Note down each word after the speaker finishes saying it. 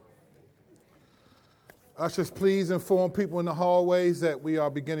Ushers, please inform people in the hallways that we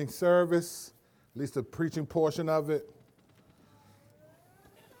are beginning service, at least the preaching portion of it.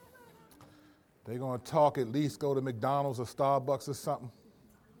 They're going to talk, at least go to McDonald's or Starbucks or something.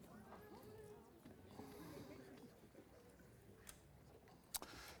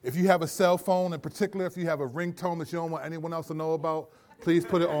 If you have a cell phone, in particular, if you have a ringtone that you don't want anyone else to know about, please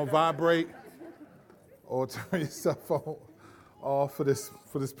put it on vibrate or turn your cell phone off for this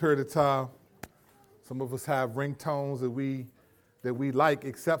period of time. Some of us have ringtones that we like,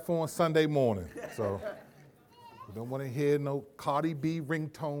 except for on Sunday morning. So we don't want to hear no Cardi B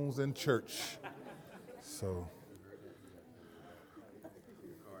ringtones in church. So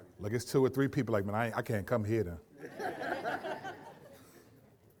like it's 2 or 3 people like, man, I can't come here then.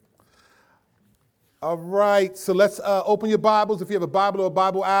 All right, so let's open your Bibles, if you have a Bible or a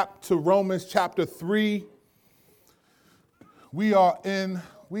Bible app, to Romans chapter 3. We are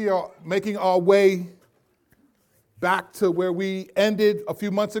making our way back to where we ended a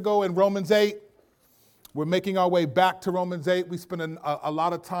few months ago in Romans 8. We're making our way back to Romans 8. We spent a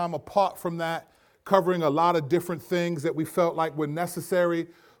lot of time apart from that, covering a lot of different things that we felt like were necessary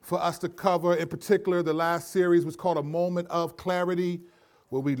for us to cover. In particular, the last series was called A Moment of Clarity,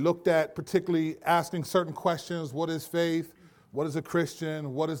 where we looked at particularly asking certain questions. What is faith? What is a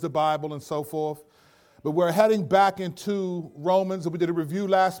Christian? What is the Bible? And so forth. But we're heading back into Romans. We did a review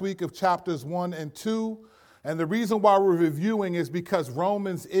last week of chapters 1 and 2. And the reason why we're reviewing is because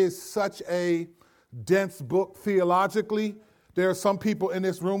Romans is such a dense book theologically. There are some people in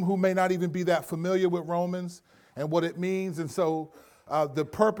this room who may not even be that familiar with Romans and what it means. And so the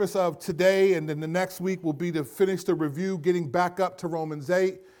purpose of today and then the next week will be to finish the review, getting back up to Romans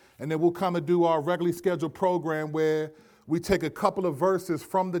 8. And then we'll kind of do our regularly scheduled program where we take a couple of verses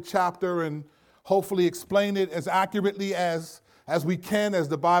from the chapter and hopefully explain it as accurately as we can, as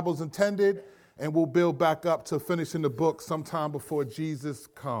the Bible's intended. And we'll build back up to finishing the book sometime before Jesus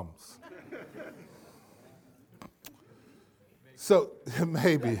comes. So,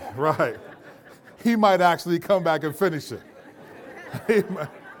 maybe, right. He might actually come back and finish it.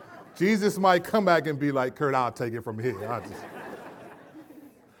 Jesus might come back and be like, Curt, I'll take it from here.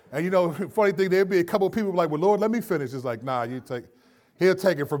 And you know, funny thing, there'd be a couple of people like, well, Lord, let me finish. It's like, nah, he'll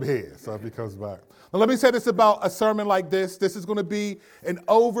take it from here. So if he comes back. Now, let me say this about a sermon like this. This is going to be an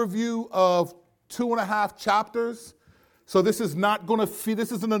overview of 2.5 chapters. So this is not going to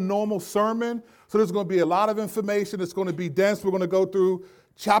this isn't a normal sermon. So there's going to be a lot of information. It's going to be dense. We're going to go through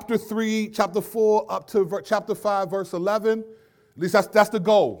chapter 3, chapter 4, up to chapter 5, verse 11. At least that's the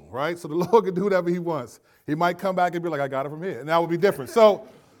goal, right? So the Lord can do whatever he wants. He might come back and be like, I got it from here. And that would be different. So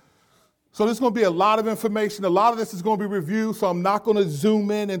there's going to be a lot of information. A lot of this is going to be reviewed, so I'm not going to zoom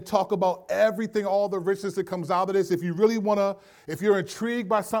in and talk about everything, all the richness that comes out of this. If you really want to, if you're intrigued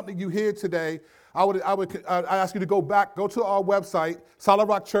by something you hear today, I'd ask you to go to our website,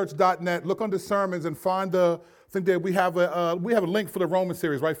 solidrockchurch.net, look under sermons and find I think that we have a link for the Roman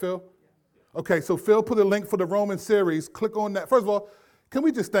series, right, Phil? Okay, so Phil put a link for the Roman series. Click on that. First of all, can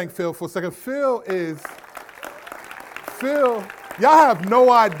we just thank Phil for a second? Phil, y'all have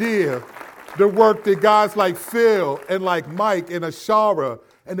no idea the work that guys like Phil and like Mike and Ashara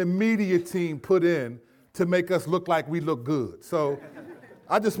and the media team put in to make us look like we look good. So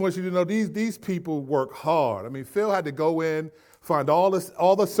I just want you to know these people work hard. I mean, Phil had to go in, find all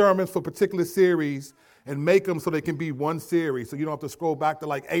the sermons for particular series and make them so they can be one series. So you don't have to scroll back to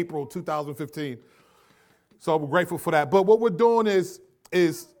like April 2015. So we're grateful for that. But what we're doing is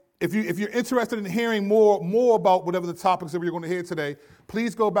if you're interested in hearing more about whatever the topics that we're going to hear today,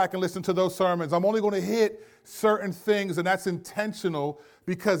 please go back and listen to those sermons. I'm only going to hit certain things, and that's intentional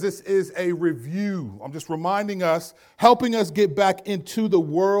because this is a review. I'm just reminding us, helping us get back into the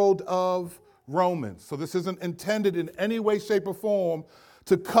world of Romans. So this isn't intended in any way, shape, or form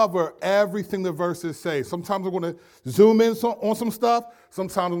to cover everything the verses say. Sometimes we're going to zoom in on some stuff.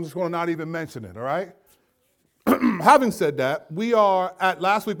 Sometimes I'm just going to not even mention it, all right? Having said that,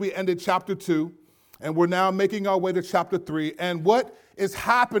 last week we ended chapter 2, and we're now making our way to chapter 3. And what is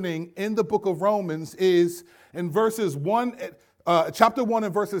happening in the book of Romans is in chapter 1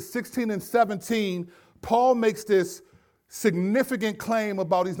 and verses 16 and 17, Paul makes this significant claim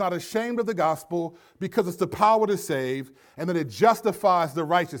about he's not ashamed of the gospel because it's the power to save, and that it justifies the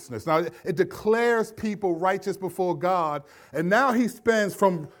righteousness. Now, it declares people righteous before God, and now he spends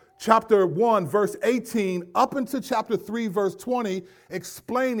from chapter 1, verse 18, up into chapter 3, verse 20,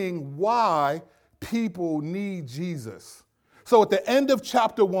 explaining why people need Jesus. So at the end of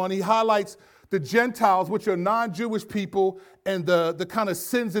chapter 1, he highlights the Gentiles, which are non-Jewish people, and the kind of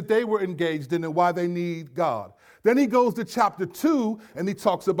sins that they were engaged in and why they need God. Then he goes to chapter 2, and he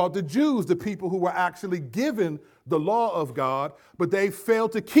talks about the Jews, the people who were actually given the law of God, but they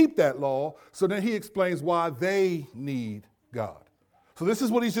failed to keep that law. So then he explains why they need God. So this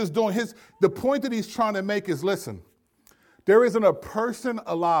is what he's just doing. The point that he's trying to make is, listen, there isn't a person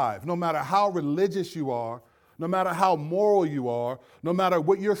alive, no matter how religious you are, no matter how moral you are, no matter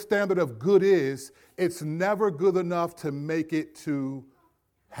what your standard of good is, it's never good enough to make it to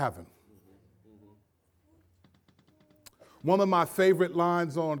heaven. One of my favorite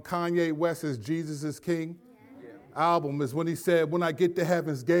lines on Kanye West's Jesus is King album is when he said, when I get to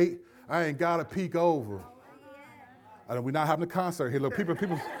heaven's gate, I ain't got to peek over. We're not having a concert here. Look, people,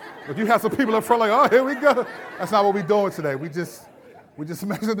 if you have some people up front like, oh, here we go. That's not what we're doing today. We just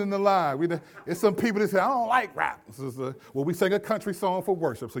measured in the line. It's some people that say, I don't like rap. Well, we sang a country song for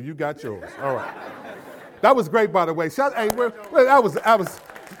worship, so you got yours. All right. That was great, by the way. Thank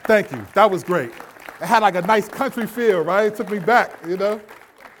you. That was great. It had like a nice country feel, right? It took me back, you know.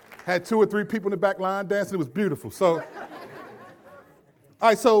 Had 2 or 3 people in the back line dancing. It was beautiful. So, all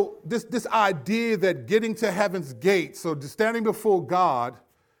right, so this idea that getting to heaven's gate, so just standing before God,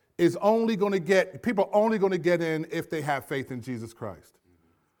 people are only going to get in if they have faith in Jesus Christ.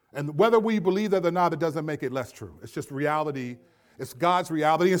 And whether we believe that or not, it doesn't make it less true. It's just reality. It's God's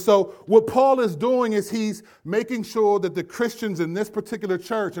reality. And so what Paul is doing is he's making sure that the Christians in this particular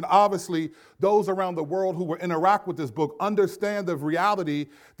church, and obviously those around the world who will interact with this book, understand the reality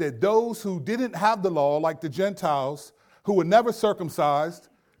that those who didn't have the law, like the Gentiles, who were never circumcised,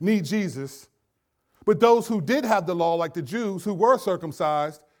 need Jesus. But those who did have the law, like the Jews who were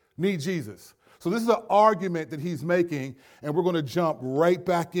circumcised, need Jesus. So this is an argument that he's making, and we're going to jump right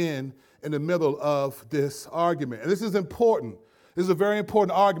back in the middle of this argument. And this is important. This is a very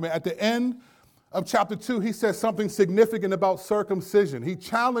important argument. At the end of chapter 2, he says something significant about circumcision. He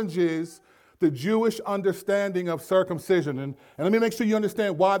challenges the Jewish understanding of circumcision. And let me make sure you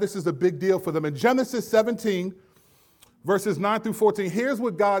understand why this is a big deal for them. In Genesis 17, verses 9 through 14, here's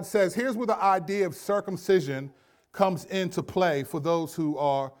what God says. Here's where the idea of circumcision comes into play for those who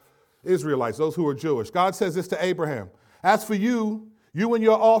are Israelites, those who are Jewish. God says this to Abraham. As for you and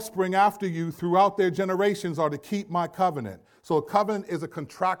your offspring after you throughout their generations are to keep my covenant. So a covenant is a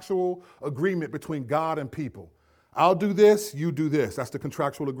contractual agreement between God and people. I'll do this, you do this. That's the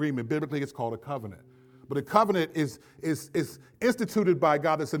contractual agreement. Biblically, it's called a covenant. But a covenant is instituted by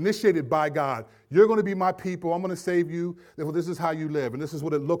God. It's initiated by God. You're going to be my people. I'm going to save you. Therefore, this is how you live. And this is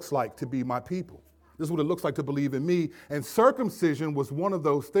what it looks like to be my people. This is what it looks like to believe in me. And circumcision was one of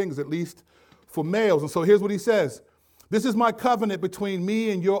those things, at least for males. And so here's what he says. This is my covenant between me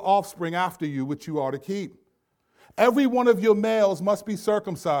and your offspring after you, which you are to keep. Every one of your males must be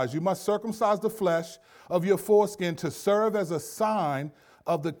circumcised. You must circumcise the flesh of your foreskin to serve as a sign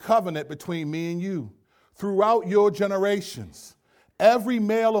of the covenant between me and you. Throughout your generations, every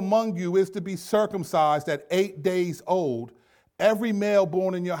male among you is to be circumcised at 8 days old, every male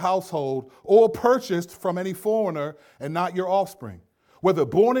born in your household or purchased from any foreigner and not your offspring. Whether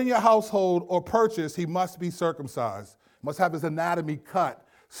born in your household or purchased, he must be circumcised, must have his anatomy cut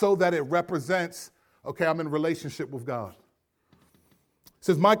so that it represents, okay, I'm in relationship with God. It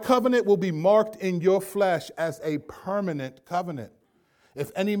says, my covenant will be marked in your flesh as a permanent covenant. If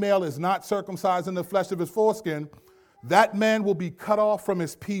any male is not circumcised in the flesh of his foreskin, that man will be cut off from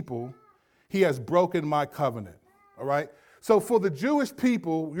his people. He has broken my covenant. All right? So for the Jewish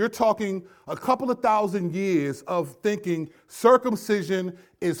people, you're talking a couple of thousand years of thinking circumcision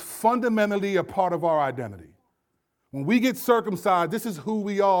is fundamentally a part of our identity. When we get circumcised, this is who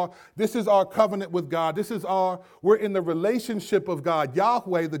we are. This is our covenant with God. We're in the relationship of God.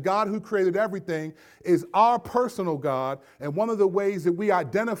 Yahweh, the God who created everything, is our personal God. And one of the ways that we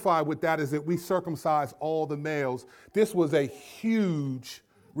identify with that is that we circumcise all the males. This was a huge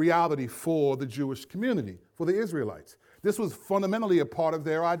reality for the Jewish community, for the Israelites. This was fundamentally a part of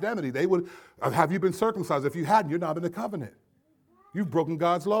their identity. They would, have you been circumcised? If you hadn't, you're not in the covenant. You've broken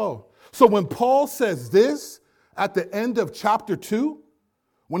God's law. So when Paul says this, at the end of chapter 2,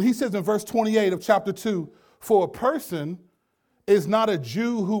 when he says in verse 28 of chapter 2, for a person is not a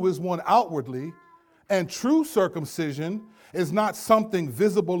Jew who is one outwardly, and true circumcision is not something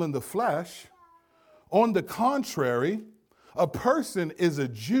visible in the flesh. On the contrary, a person is a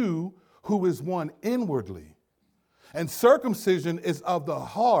Jew who is one inwardly. And circumcision is of the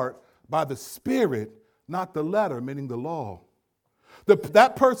heart by the Spirit, not the letter, meaning the law.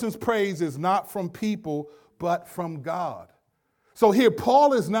 That person's praise is not from people, but from God. So here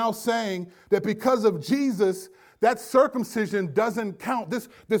Paul is now saying that because of Jesus, that circumcision doesn't count.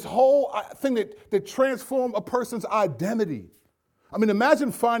 This whole thing that transformed a person's identity, I mean,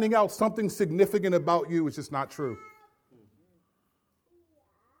 imagine finding out something significant about you is just not true.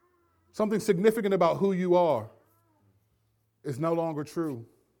 Something significant about who you are is no longer true.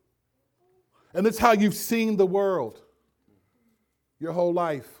 And that's how you've seen the world your whole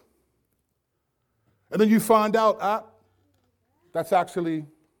life. And then you find out, that's actually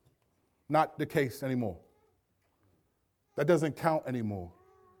not the case anymore. That doesn't count anymore.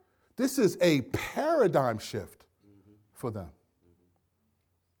 This is a paradigm shift for them.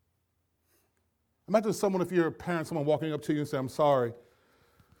 Imagine someone, if you're a parent, someone walking up to you and say, I'm sorry,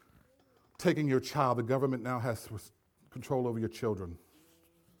 taking your child. The government now has control over your children,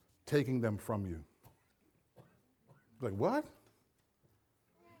 taking them from you. Like, what?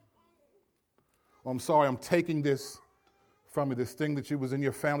 Well, I'm sorry, I'm taking this from you, this thing that you was in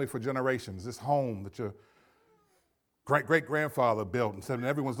your family for generations, this home that your great-great-grandfather built and said, and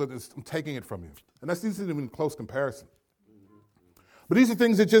everyone's looking, I'm taking it from you. And this isn't even close comparison. But these are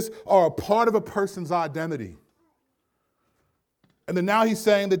things that just are a part of a person's identity. And then now he's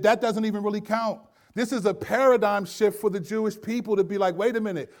saying that doesn't even really count. This is a paradigm shift for the Jewish people to be like, wait a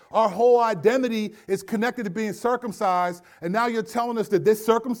minute, our whole identity is connected to being circumcised, and now you're telling us that this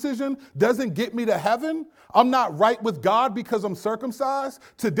circumcision doesn't get me to heaven? I'm not right with God because I'm circumcised?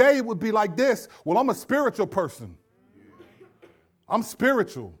 Today it would be like this, well, I'm a spiritual person. I'm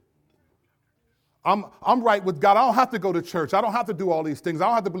spiritual. I'm right with God. I don't have to go to church. I don't have to do all these things. I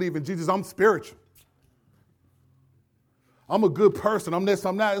don't have to believe in Jesus. I'm spiritual. I'm a good person. I'm this,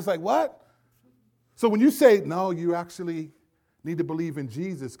 I'm that. It's like, what? So when you say, no, you actually need to believe in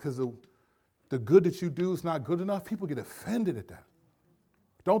Jesus because the good that you do is not good enough, people get offended at that.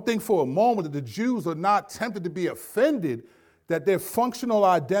 Don't think for a moment that the Jews are not tempted to be offended that their functional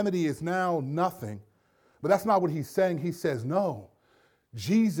identity is now nothing. But that's not what he's saying. He says, no,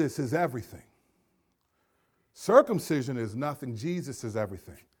 Jesus is everything. Circumcision is nothing. Jesus is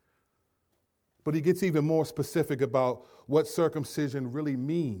everything. But he gets even more specific about what circumcision really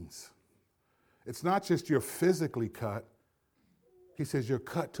means. It's not just you're physically cut. He says you're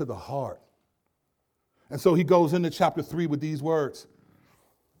cut to the heart. And so he goes into chapter 3 with these words.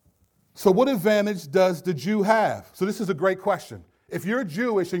 So what advantage does the Jew have? So this is a great question. If you're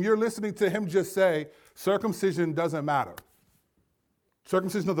Jewish and you're listening to him just say, circumcision doesn't matter.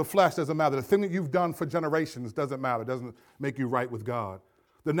 Circumcision of the flesh doesn't matter. The thing that you've done for generations doesn't matter. It doesn't make you right with God.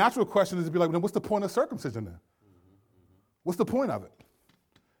 The natural question is to be like, well, then what's the point of circumcision then? What's the point of it?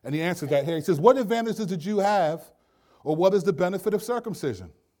 And he answers that here. He says, what advantage does the Jew have, or what is the benefit of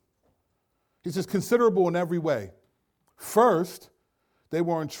circumcision? He says, considerable in every way. First, they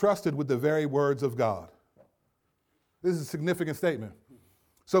were entrusted with the very words of God. This is a significant statement.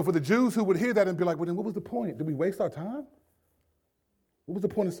 So for the Jews who would hear that and be like, well, then what was the point? Did we waste our time? What was the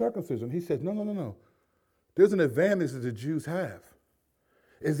point of circumcision? He said, no. There's an advantage that the Jews have.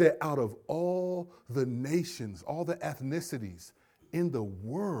 Is that out of all the nations, all the ethnicities in the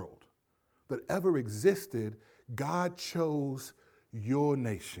world that ever existed, God chose your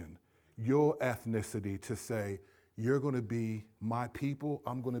nation, your ethnicity to say, you're going to be my people,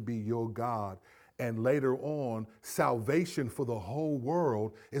 I'm going to be your God. And later on, salvation for the whole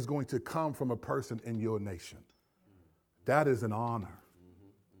world is going to come from a person in your nation. That is an honor.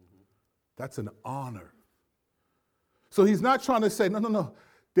 That's an honor. So he's not trying to say, no.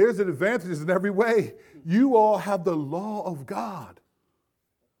 There's advantages in every way. You all have the law of God.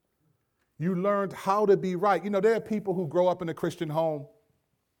 You learned how to be right. You know, there are people who grow up in a Christian home,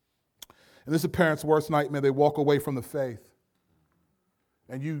 and this is a parent's worst nightmare. They walk away from the faith.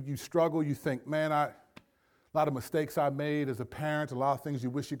 And you struggle. You think, man, a lot of mistakes I made as a parent, a lot of things you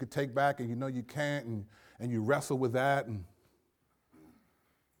wish you could take back, and you know you can't, and you wrestle with that, and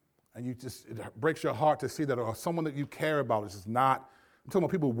it breaks your heart to see that, or someone that you care about is just not. I'm talking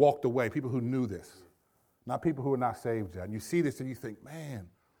about people who walked away, people who knew this, not people who are not saved yet. And you see this and you think, man,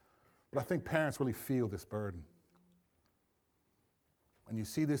 but I think parents really feel this burden. And you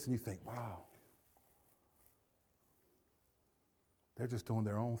see this and you think, wow, they're just doing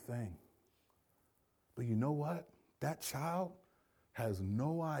their own thing. But you know what? That child has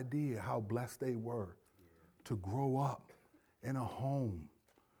no idea how blessed they were to grow up in a home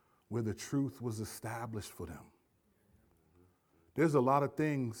where the truth was established for them. There's a lot of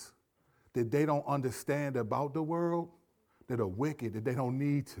things that they don't understand about the world that are wicked, that they don't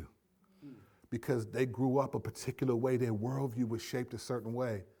need to, because they grew up a particular way. Their worldview was shaped a certain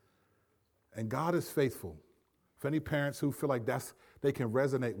way. And God is faithful. For any parents who feel like they can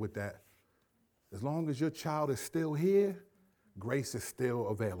resonate with that, as long as your child is still here, grace is still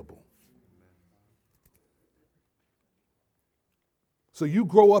available. So you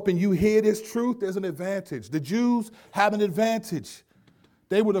grow up and you hear this truth, there's an advantage. The Jews have an advantage.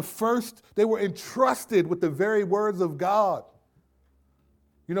 They were the first, they were entrusted with the very words of God.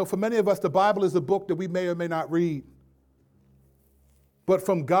 You know, for many of us, the Bible is a book that we may or may not read. But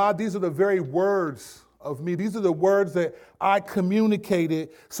from God, these are the very words of me. These are the words that I communicated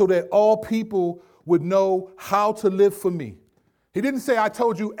so that all people would know how to live for me. He didn't say, I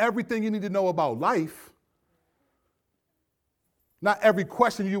told you everything you need to know about life. Not every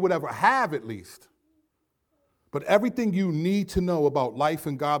question you would ever have, at least. But everything you need to know about life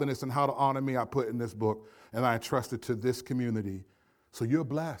and godliness and how to honor me, I put in this book, and I entrust it to this community. So you're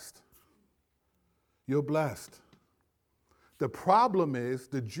blessed. You're blessed. The problem is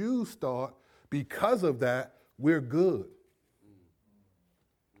the Jews thought because of that, we're good.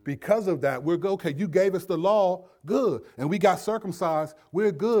 Because of that, we're good. Okay, you gave us the law, good. And we got circumcised,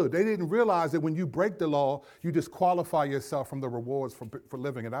 we're good. They didn't realize that when you break the law, you disqualify yourself from the rewards for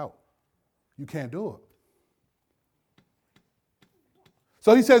living it out. You can't do it.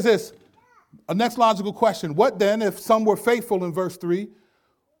 So he says this, a next logical question. What then if some were faithful in verse 3?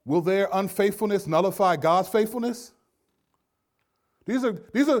 Will their unfaithfulness nullify God's faithfulness? These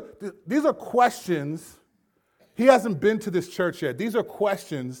are questions. He hasn't been to this church yet. These are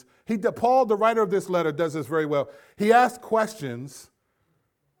questions. Paul, the writer of this letter, does this very well. He asks questions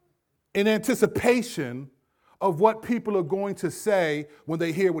in anticipation of what people are going to say when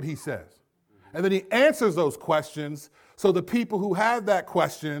they hear what he says. And then he answers those questions so the people who have that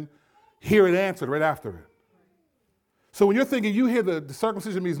question hear it answered right after it. So when you're thinking you hear the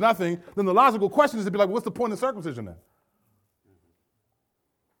circumcision means nothing, then the logical question is to be like, what's the point of circumcision then?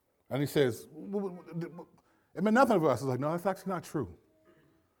 And he says, it meant nothing to us. It's like, no, that's actually not true.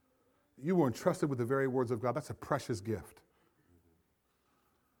 You were entrusted with the very words of God. That's a precious gift.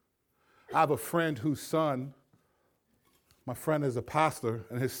 I have a friend whose son, my friend is a pastor,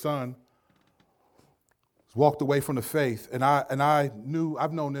 and his son walked away from the faith. And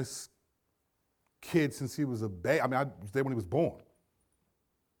I've known this kid since he was a baby. I mean, I was there when he was born.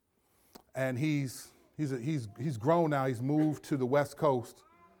 And he's grown now. He's moved to the West Coast,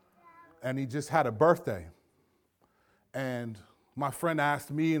 and he just had a birthday. And my friend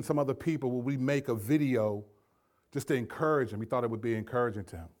asked me and some other people, will we make a video just to encourage him? He thought it would be encouraging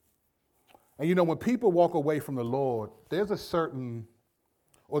to him. And you know, when people walk away from the Lord, there's a certain,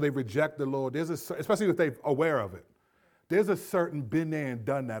 or they reject the Lord, especially if they're aware of it, there's a certain been there and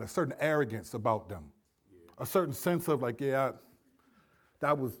done that, a certain arrogance about them, a certain sense of like, yeah,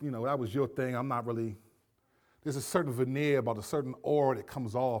 that was your thing. I'm not really, there's a certain veneer about a certain aura that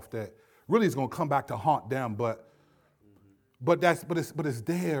comes off that really is going to come back to haunt them, but it's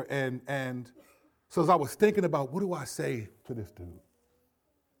there. And so as I was thinking about what do I say to this dude,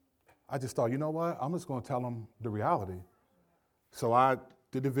 I just thought, you know what? I'm just going to tell him the reality. So I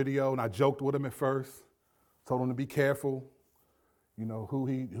did the video and I joked with him at first, told him to be careful, you know, who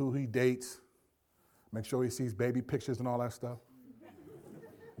he dates, make sure he sees baby pictures and all that stuff.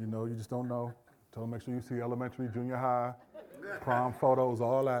 You know, you just don't know. Told him make sure you see elementary, junior high, prom photos,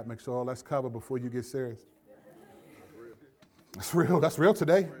 all that. Make sure all that's covered before you get serious. That's real. That's real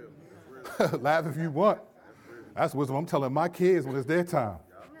today. Laugh if you want. That's wisdom I'm telling my kids when it's their time.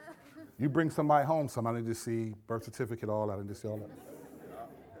 You bring somebody home, somebody to see birth certificate, all that, and just see all that.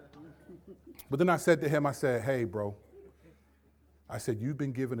 But then I said to him, I said, hey, bro. I said, you've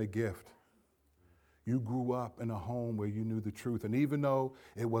been given a gift. You grew up in a home where you knew the truth. And even though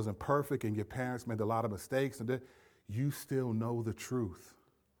it wasn't perfect and your parents made a lot of mistakes, you still know the truth.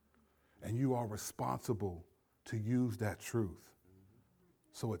 And you are responsible to use that truth.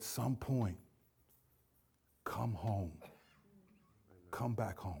 So at some point, come home. Come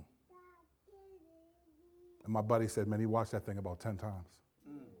back home. And my buddy said, man, he watched that thing about 10 times.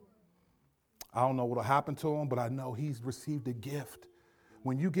 I don't know what will happen to him, but I know he's received a gift.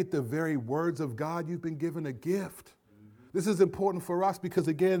 When you get the very words of God, you've been given a gift. This is important for us because,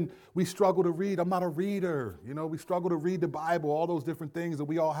 again, we struggle to read. I'm not a reader. You know, we struggle to read the Bible, all those different things, and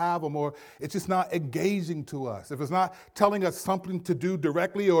we all have them, or it's just not engaging to us. If it's not telling us something to do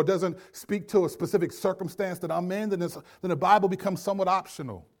directly or doesn't speak to a specific circumstance that I'm in, then the Bible becomes somewhat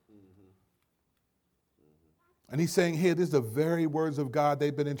optional. And he's saying here, these are the very words of God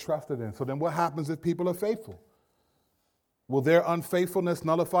they've been entrusted in. So then what happens if people are faithful? Will their unfaithfulness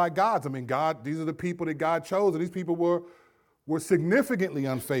nullify God's? I mean, these are the people that God chose, and these people were significantly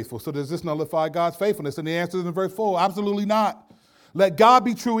unfaithful. So does this nullify God's faithfulness? And the answer is in verse 4, absolutely not. Let God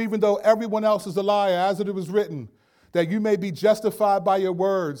be true even though everyone else is a liar, as it was written, that you may be justified by your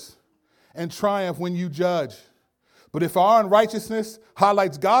words and triumph when you judge. But if our unrighteousness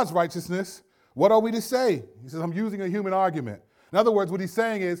highlights God's righteousness, what are we to say? He says, I'm using a human argument. In other words, what he's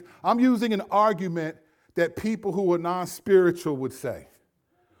saying is, I'm using an argument that people who are non-spiritual would say.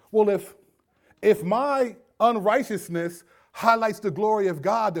 Well, if my unrighteousness highlights the glory of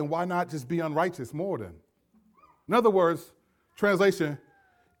God, then why not just be unrighteous more then? In other words, translation,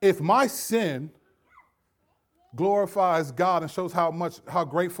 if my sin glorifies God and shows how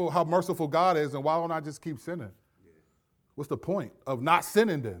grateful, how merciful God is, then why don't I just keep sinning? What's the point of not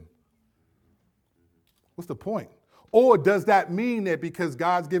sinning then? What's the point? Or does that mean that because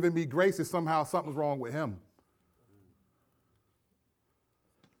God's given me grace, that somehow something's wrong with him?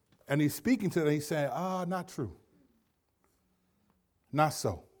 And he's speaking to them, he's saying, not true. Not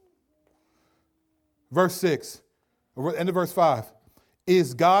so. Verse 6, end of verse 5.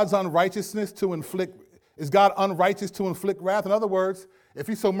 Is God unrighteous to inflict wrath? In other words, if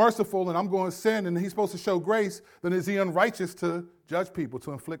he's so merciful and I'm going to sin and he's supposed to show grace, then is he unrighteous to judge people,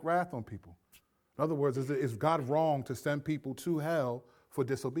 to inflict wrath on people? In other words, is God wrong to send people to hell for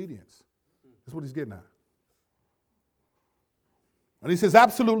disobedience? That's what he's getting at. And he says,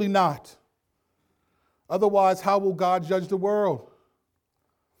 absolutely not. Otherwise, how will God judge the world?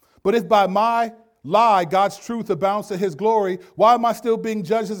 But if by my lie God's truth abounds to his glory, why am I still being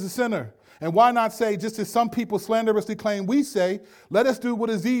judged as a sinner? And why not say, just as some people slanderously claim we say, let us do what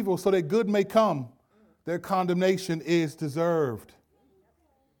is evil so that good may come. Their condemnation is deserved.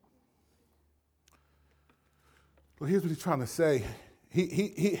 Well, here's what he's trying to say.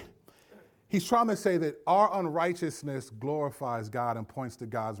 He's trying to say that our unrighteousness glorifies God and points to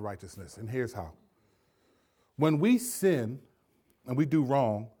God's righteousness. And here's how. When we sin and we do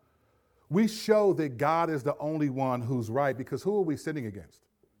wrong, we show that God is the only one who's right, because who are we sinning against?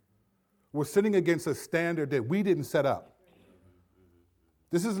 We're sinning against a standard that we didn't set up.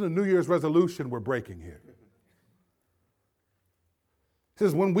 This isn't a New Year's resolution we're breaking here. It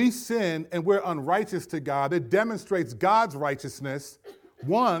says when we sin and we're unrighteous to God, it demonstrates God's righteousness,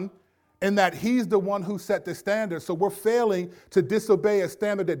 one, in that he's the one who set the standard. So we're failing to disobey a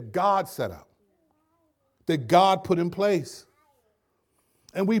standard that God set up, that God put in place.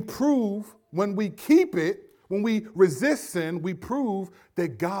 And we prove when we keep it, when we resist sin, we prove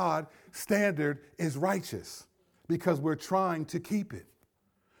that God's standard is righteous because we're trying to keep it.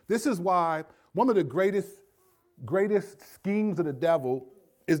 This is why one of the greatest schemes of the devil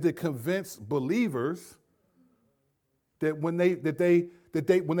is to convince believers that when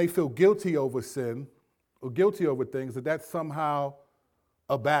they feel guilty over sin or guilty over things, that that's somehow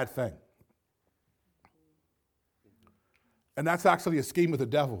a bad thing. And that's actually a scheme of the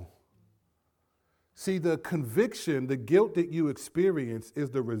devil. See, the conviction, the guilt that you experience is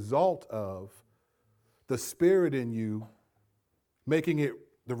the result of the Spirit in you making it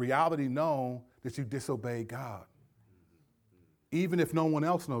the reality known that you disobeyed God. Even if no one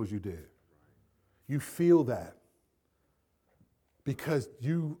else knows you did. You feel that because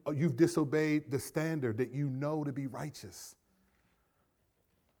you've disobeyed the standard that you know to be righteous.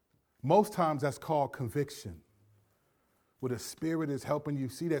 Most times that's called conviction, where the Spirit is helping you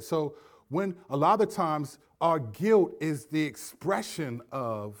see that. So when a lot of times our guilt is the expression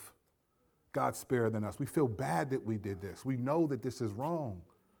of God's Spirit in us. We feel bad that we did this. We know that this is wrong.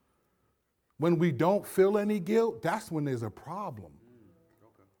 When we don't feel any guilt, that's when there's a problem.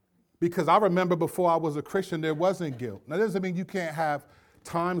 Because I remember before I was a Christian, there wasn't guilt. Now, that doesn't mean you can't have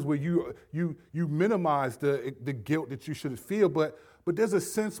times where you minimize the guilt that you should feel, but there's a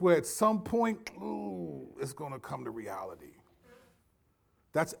sense where at some point, it's going to come to reality.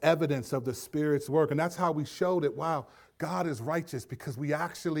 That's evidence of the Spirit's work. And that's how we show that, wow, God is righteous, because we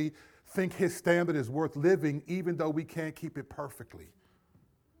actually think his standard is worth living, even though we can't keep it perfectly.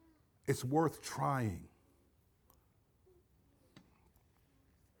 It's worth trying.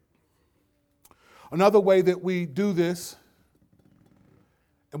 Another way that we do this,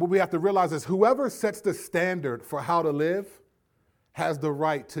 and what we have to realize, is whoever sets the standard for how to live has the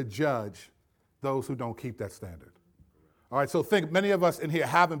right to judge those who don't keep that standard. All right, so think, many of us in here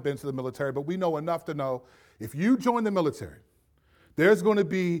haven't been to the military, but we know enough to know if you join the military, there's going to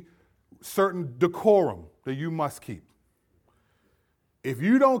be certain decorum that you must keep. If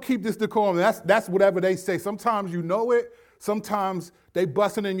you don't keep this decorum, that's whatever they say. Sometimes you know it. Sometimes they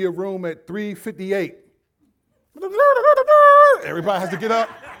busting in your room at 3:58. Everybody has to get up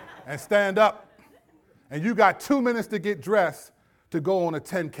and stand up. And you got 2 minutes to get dressed to go on a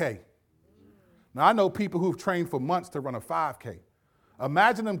 10K. Now, I know people who've trained for months to run a 5K.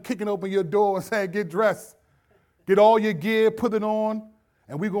 Imagine them kicking open your door and saying, get dressed, get all your gear, put it on,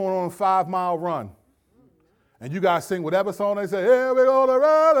 and we're going on a 5-mile run. And you guys sing whatever song they say, here we go, the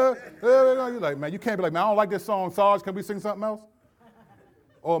rider, here we go. You're like, man, you can't be like, man, I don't like this song, Sarge, can we sing something else?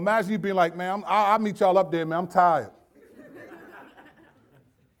 Or imagine you being like, man, I'll meet y'all up there, man, I'm tired.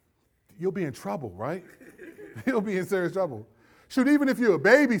 you'll be in trouble, right? You'll be in serious trouble. Shoot, even if you're a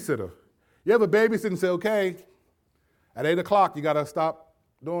babysitter, you ever babysit and say, okay, at 8 o'clock, you got to stop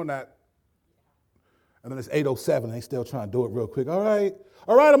doing that. And then it's 8:07, and they still trying to do it real quick. All right,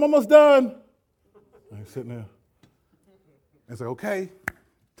 I'm almost done. And you're sitting there. And say, okay,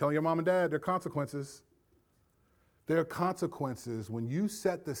 telling your mom and dad there are consequences. There are consequences. When you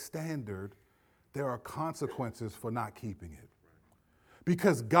set the standard, there are consequences for not keeping it.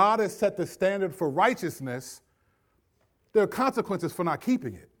 Because God has set the standard for righteousness, there are consequences for not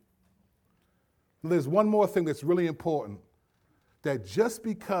keeping it. There's one more thing that's really important, that just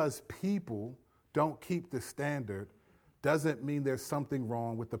because people don't keep the standard doesn't mean there's something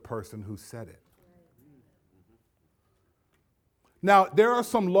wrong with the person who set it. Now, there are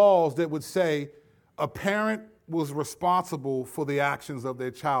some laws that would say a parent was responsible for the actions of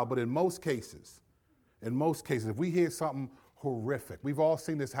their child, but in most cases, if we hear something horrific, we've all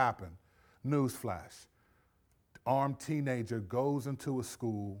seen this happen. Newsflash. Armed teenager goes into a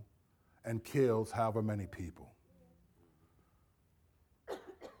school and kills however many people.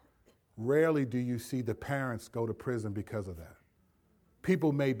 Rarely do you see the parents go to prison because of that.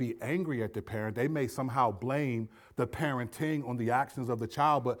 People may be angry at the parent. They may somehow blame the parenting on the actions of the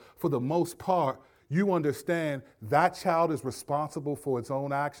child, but for the most part, you understand that child is responsible for its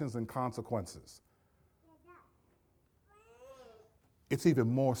own actions and consequences. It's even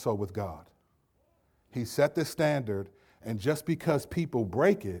more so with God. He set the standard, and just because people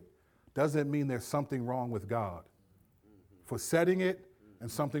break it doesn't mean there's something wrong with God for setting it and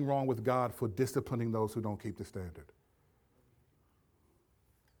something wrong with God for disciplining those who don't keep the standard.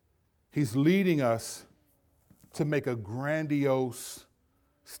 He's leading us to make a grandiose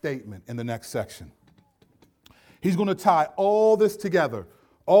statement in the next section. He's going to tie all this together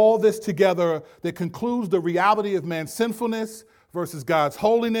that concludes the reality of man's sinfulness versus God's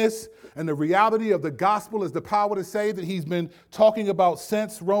holiness, and the reality of the gospel is the power to save that he's been talking about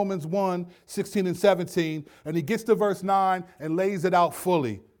since Romans 1:16 and 17, and he gets to verse 9 and lays it out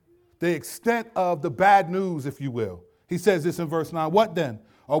fully. The extent of the bad news, if you will. He says this in verse 9, what then?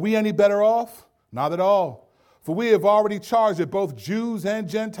 Are we any better off? Not at all. For we have already charged that both Jews and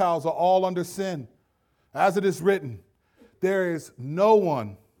Gentiles are all under sin. As it is written, there is no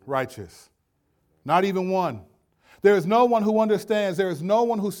one righteous, not even one. There is no one who understands. There is no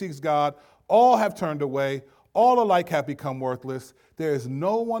one who seeks God. All have turned away. All alike have become worthless. There is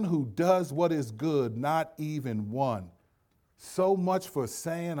no one who does what is good, not even one. So much for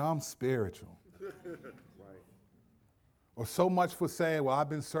saying I'm spiritual. Or so much for saying, well, I've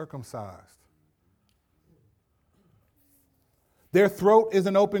been circumcised. Their throat is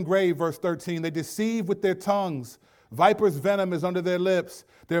an open grave, verse 13. They deceive with their tongues. Viper's venom is under their lips.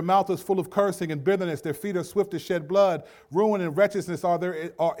 Their mouth is full of cursing and bitterness. Their feet are swift to shed blood. Ruin and wretchedness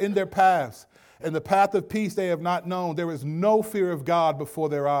are in their paths. And the path of peace they have not known. There is no fear of God before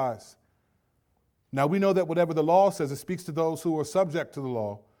their eyes. Now we know that whatever the law says, it speaks to those who are subject to the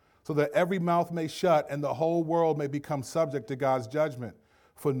law, so that every mouth may shut and the whole world may become subject to God's judgment.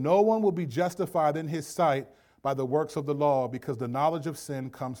 For no one will be justified in his sight by the works of the law, because the knowledge of sin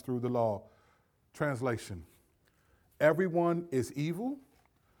comes through the law. Translation. Everyone is evil.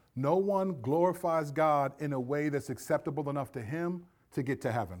 No one glorifies God in a way that's acceptable enough to him to get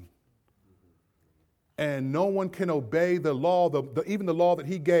to heaven. And no one can obey the law, even the law that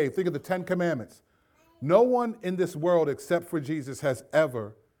he gave. Think of the 10 Commandments. No one in this world except for Jesus has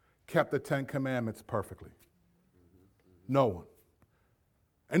ever kept the 10 Commandments perfectly. No one.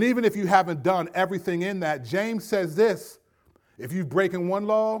 And even if you haven't done everything in that, James says this: if you've broken one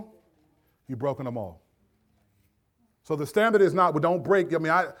law, you've broken them all. So the standard is not, well, don't break. I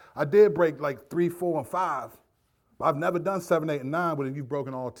mean, I did break like 3, 4, and 5. But I've never done 7, 8, and 9, but then you've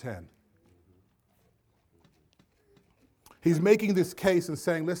broken all 10. He's making this case and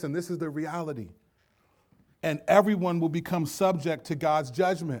saying, listen, this is the reality. And everyone will become subject to God's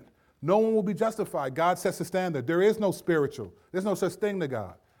judgment. No one will be justified. God sets a standard. There is no spiritual. There's no such thing to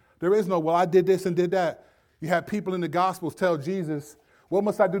God. There is no, well, I did this and did that. You have people in the Gospels tell Jesus, what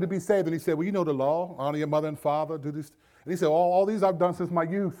must I do to be saved? And he said, well, you know the law. Honor your mother and father. Do this. And he said, all these I've done since my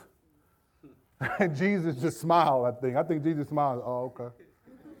youth. And Jesus just smiled, I think. I think Jesus smiled. Oh, okay.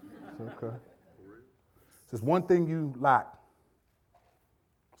 Okay. Says, one thing you lack.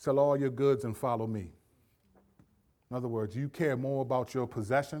 Sell all your goods and follow me. In other words, you care more about your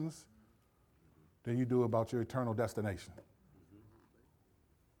possessions than you do about your eternal destination.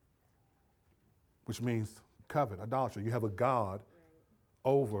 Which means covet, idolatry. You have a God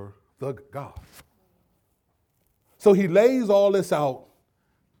over the God. So he lays all this out.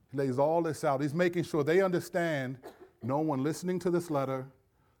 He's making sure they understand, no one listening to this letter,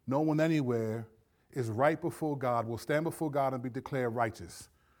 no one anywhere is right before God, will stand before God and be declared righteous.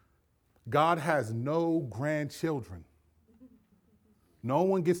 God has no grandchildren. No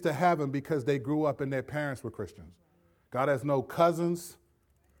one gets to heaven because they grew up and their parents were Christians. God has no cousins,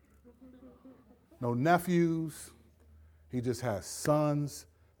 no nephews. He just has sons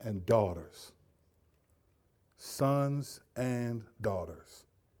and daughters. Sons and daughters.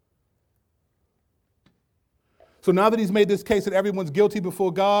 So now that he's made this case that everyone's guilty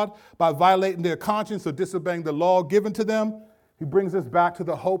before God by violating their conscience or disobeying the law given to them, he brings us back to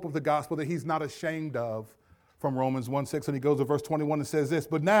the hope of the gospel that he's not ashamed of from Romans 1:6. And he goes to verse 21 and says this,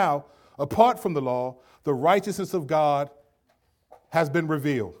 but now, apart from the law, the righteousness of God has been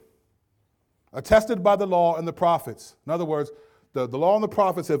revealed, attested by the law and the prophets. In other words, the law and the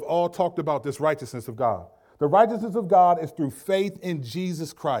prophets have all talked about this righteousness of God. The righteousness of God is through faith in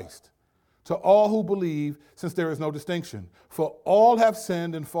Jesus Christ. To all who believe, since there is no distinction. For all have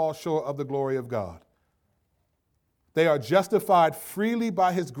sinned and fall short of the glory of God. They are justified freely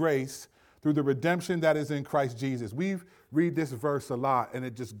by his grace through the redemption that is in Christ Jesus. We read this verse a lot, and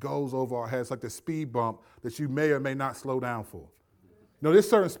it just goes over our heads like the speed bump that you may or may not slow down for. You know, there's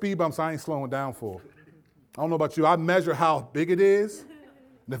certain speed bumps I ain't slowing down for. I don't know about you. I measure how big it is.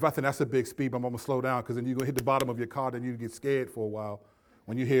 And if I think that's a big speed bump, I'm going to slow down because then you're going to hit the bottom of your car, then you get scared for a while.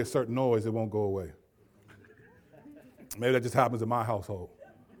 When you hear a certain noise, it won't go away. Maybe that just happens in my household.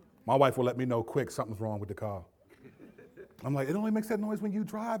 My wife will let me know quick something's wrong with the car. I'm like, it only makes that noise when you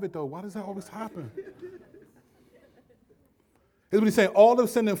drive it, though. Why does that always happen? Here's what he's saying. All have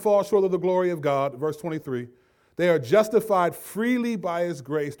sinned and fall short of the glory of God. Verse 23. They are justified freely by his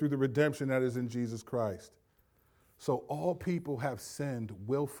grace through the redemption that is in Jesus Christ. So all people have sinned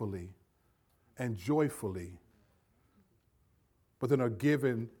willfully and joyfully, but then are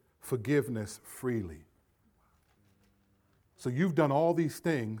given forgiveness freely. So you've done all these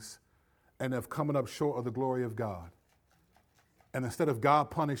things and have come up short of the glory of God. And instead of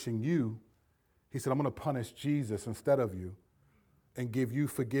God punishing you, he said, I'm going to punish Jesus instead of you and give you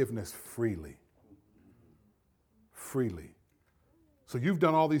forgiveness freely. Freely. So you've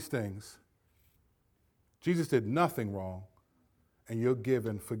done all these things. Jesus did nothing wrong, and you're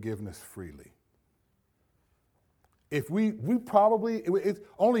given forgiveness freely. If we probably,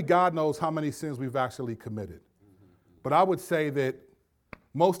 only God knows how many sins we've actually committed. But I would say that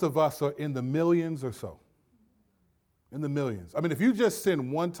most of us are in the millions or so. In the millions. I mean, if you just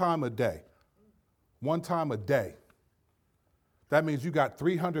sin one time a day, that means you got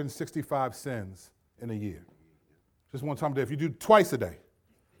 365 sins in a year. Just one time a day. If you do twice a day,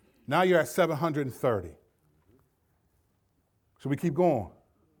 now you're at 730. Should we keep going?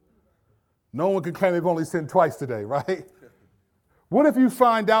 No one can claim they've only sinned twice today, right? What if you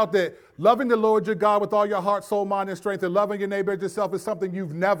find out that loving the Lord your God with all your heart, soul, mind, and strength, and loving your neighbor as yourself is something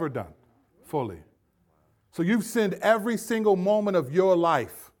you've never done fully? So you've sinned every single moment of your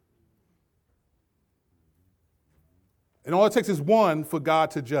life. And all it takes is one for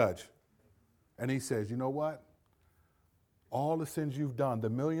God to judge. And he says, you know what? All the sins you've done, the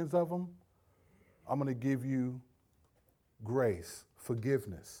millions of them, I'm going to give you grace,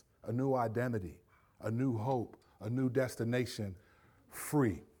 forgiveness, a new identity, a new hope, a new destination,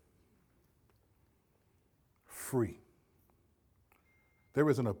 free. Free. There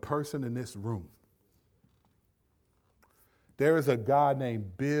isn't a person in this room. There is a guy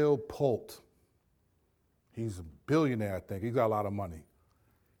named Bill Pult. He's a billionaire, I think. He's got a lot of money.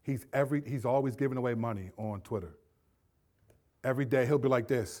 He's always giving away money on Twitter. Every day he'll be like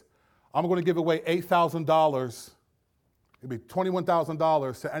this. I'm going to give away $8,000. It'll be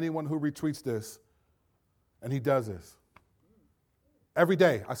 $21,000 to anyone who retweets this. And he does this. Every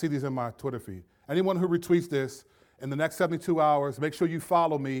day, I see these in my Twitter feed. Anyone who retweets this in the next 72 hours, make sure you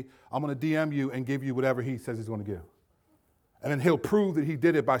follow me. I'm going to DM you and give you whatever he says he's going to give. And then he'll prove that he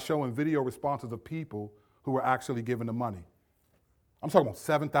did it by showing video responses of people who were actually giving the money. I'm talking about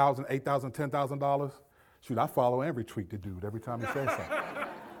 $7,000, $8,000, $10,000. Shoot, I follow and retweet the dude every time he says something.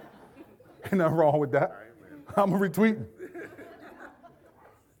 Ain't nothing wrong with that. I'm retweeting.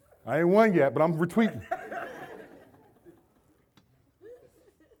 I ain't won yet, but I'm retweeting.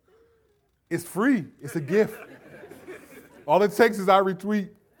 It's free. It's a gift. All it takes is I retweet.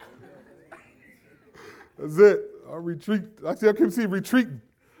 That's it. I retweet. I keep seeing retweeting.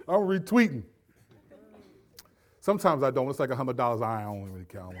 I'm retweeting. Sometimes I don't. It's like $100. I don't really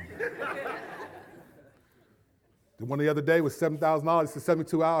count. The one the other day was $7,000. It's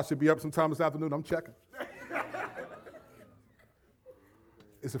 72 hours. Should be up sometime this afternoon. I'm checking.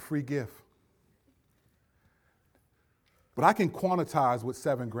 It's a free gift. But I can quantize what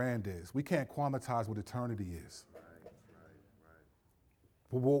 $7,000 is. We can't quantize what eternity is.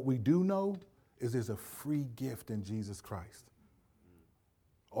 But what we do know is there's a free gift in Jesus Christ.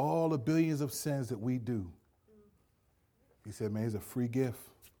 All the billions of sins that we do, he said, man, it's a free gift.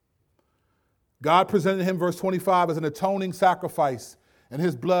 God presented him, verse 25, as an atoning sacrifice, and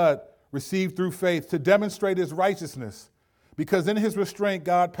his blood received through faith to demonstrate his righteousness, because in his restraint,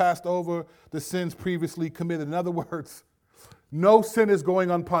 God passed over the sins previously committed. In other words, no sin is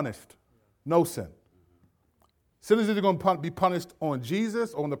going unpunished. No sin. Sin is either going to be punished on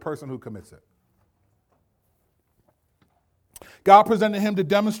Jesus or on the person who commits it. God presented him to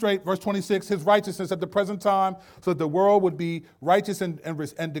demonstrate, verse 26, his righteousness at the present time so that the world would be righteous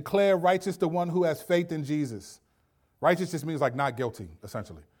and declare righteous the one who has faith in Jesus. Righteous just means like not guilty,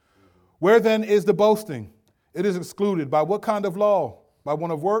 essentially. Where then is the boasting? It is excluded. By what kind of law? By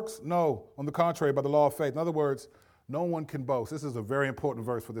one of works? No. On the contrary, by the law of faith. In other words, no one can boast. This is a very important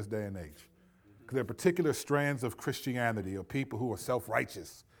verse for this day and age. Because there are particular strands of Christianity or people who are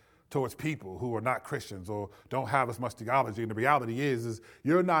self-righteous towards people who are not Christians or don't have as much theology. And the reality is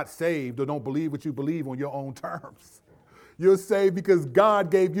you're not saved or don't believe what you believe on your own terms. You're saved because God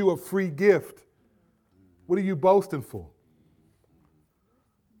gave you a free gift. What are you boasting for?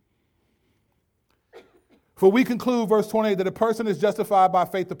 For we conclude, verse 28, that a person is justified by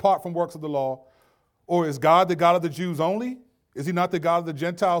faith apart from works of the law. Or is God the God of the Jews only? Is he not the God of the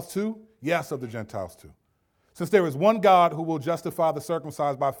Gentiles too? Yes, of the Gentiles too. Since there is one God who will justify the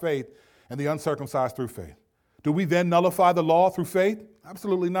circumcised by faith and the uncircumcised through faith. Do we then nullify the law through faith?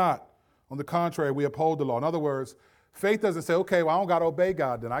 Absolutely not. On the contrary, we uphold the law. In other words, faith doesn't say, okay, well, I don't got to obey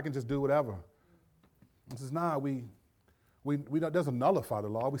God, then I can just do whatever. It says, nah, it doesn't nullify the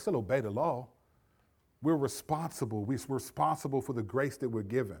law. We still obey the law. We're responsible. We're responsible for the grace that we're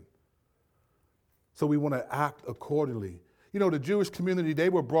given. So we want to act accordingly. You know, the Jewish community, they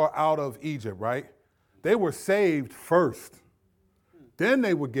were brought out of Egypt, right? They were saved first. Then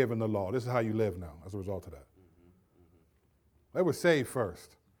they were given the law. This is how you live now as a result of that. They were saved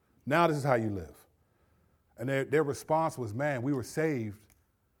first. Now this is how you live. And their response was, man, we were saved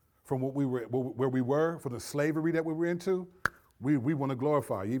from where we were, from the slavery that we were into. We want to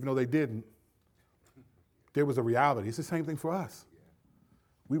glorify you, even though they didn't. There was a reality. It's the same thing for us.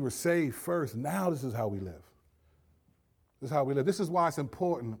 We were saved first. Now this is how we live. This is how we live. This is why it's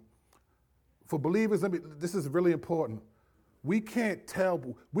important. For believers, this is really important. We can't tell.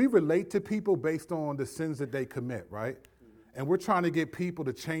 We relate to people based on the sins that they commit, right? And we're trying to get people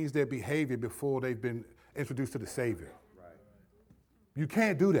to change their behavior before they've been introduced to the Savior. You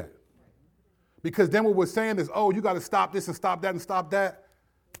can't do that. Because then what we're saying is, oh, you got to stop this and stop that and stop that.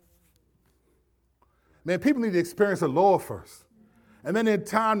 Man, people need to experience the Lord first. And then in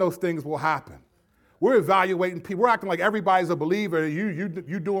time, those things will happen. We're evaluating people. We're acting like everybody's a believer. You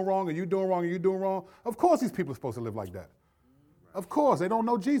doing wrong, and you doing wrong, and you doing wrong. Of course these people are supposed to live like that. Of course. They don't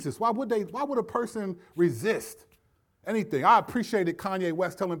know Jesus. Why would a person resist anything? I appreciated Kanye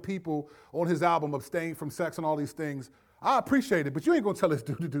West telling people on his album, abstain from sex and all these things. I appreciate it, but you ain't going to tell this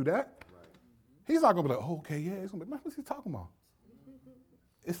dude to do that. Right. He's not going to be like, oh, okay, yeah. He's going to be like, what's he talking about?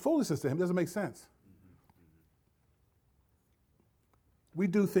 It's foolishness to him. It doesn't make sense. We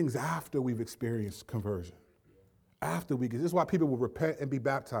do things after we've experienced conversion. This is why people will repent and be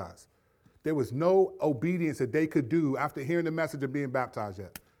baptized. There was no obedience that they could do after hearing the message of being baptized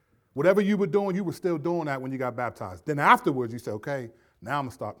yet. Whatever you were doing, you were still doing that when you got baptized. Then afterwards, you say, okay, now I'm going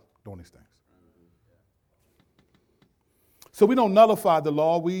to stop doing these things. So we don't nullify the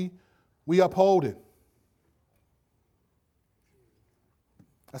law, we uphold it.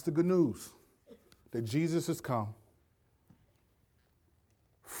 That's the good news, that Jesus has come,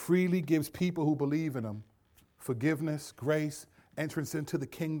 freely gives people who believe in him forgiveness, grace, entrance into the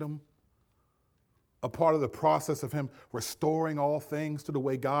kingdom, a part of the process of him restoring all things to the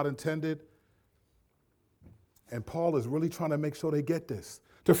way God intended. And Paul is really trying to make sure they get this.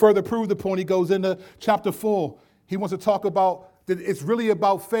 To further prove the point, he goes into chapter 4. He wants to talk about that it's really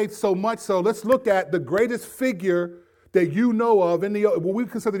about faith so much so. Let's look at the greatest figure that you know of in what we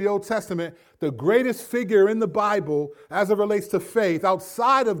consider the Old Testament, the greatest figure in the Bible as it relates to faith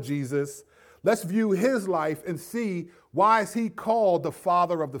outside of Jesus. Let's view his life and see why is he called the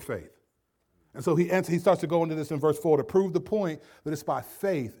father of the faith. And so he starts to go into this in verse 4 to prove the point that it's by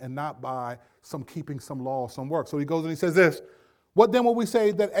faith and not by keeping some law, some work. So he goes and he says this: what then will we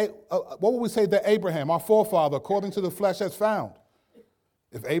say that Abraham, our forefather, according to the flesh, has found?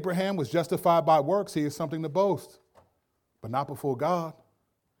 If Abraham was justified by works, he is something to boast, but not before God.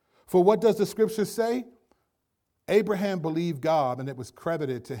 For what does the scripture say? Abraham believed God, and it was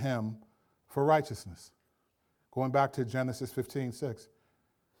credited to him for righteousness. Going back to Genesis 15:6.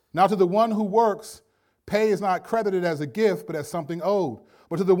 Now to the one who works, Pay is not credited as a gift, but as something owed.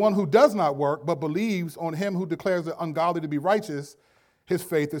 But to the one who does not work, but believes on him who declares the ungodly to be righteous, his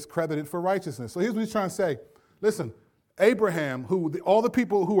faith is credited for righteousness. So here's what he's trying to say. Listen, Abraham, all the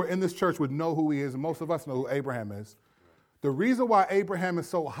people who are in this church would know who he is, and most of us know who Abraham is. The reason why Abraham is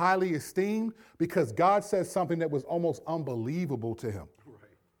so highly esteemed, because God says something that was almost unbelievable to him. Right.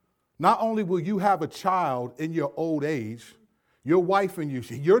 Not only will you have a child in your old age, your wife and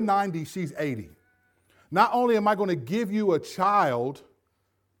you're 90, she's 80. Not only am I going to give you a child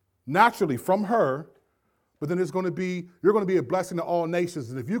naturally from her, but then you're going to be a blessing to all nations.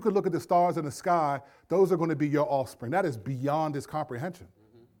 And if you could look at the stars in the sky, those are going to be your offspring. That is beyond his comprehension.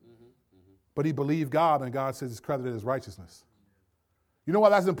 But he believed God, and God says it's credited as righteousness. You know why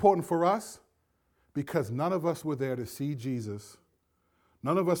that's important for us? Because none of us were there to see Jesus.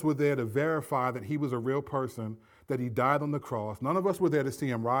 None of us were there to verify that he was a real person, that he died on the cross. None of us were there to see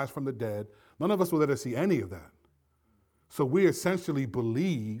him rise from the dead. None of us were there to see any of that. So we essentially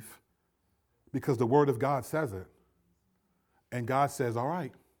believe because the word of God says it. And God says, all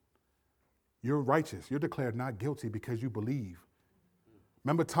right, you're righteous. You're declared not guilty because you believe.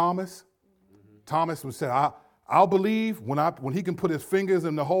 Remember Thomas? Thomas would say, I'll believe when he can put his fingers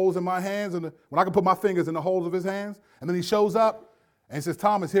in the holes in my hands, and when I can put my fingers in the holes of his hands. And then he shows up and he says,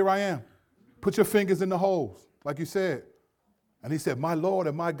 Thomas, here I am. Put your fingers in the holes, like you said. And he said, my Lord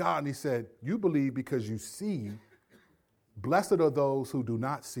and my God. And he said, you believe because you see. Blessed are those who do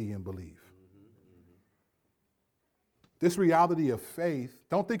not see and believe. This reality of faith,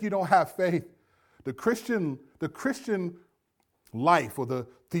 don't think you don't have faith. The Christian life or the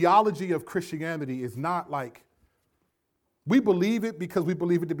theology of Christianity is not like, we believe it because we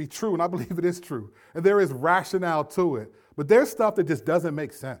believe it to be true, and I believe it is true. And there is rationale to it. But there's stuff that just doesn't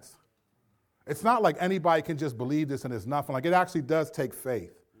make sense. It's not like anybody can just believe this and it's nothing. Like, it actually does take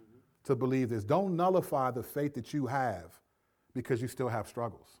faith to believe this. Don't nullify the faith that you have because you still have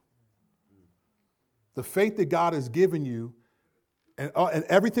struggles. The faith that God has given you and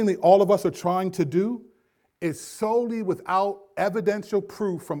everything that all of us are trying to do is solely without evidential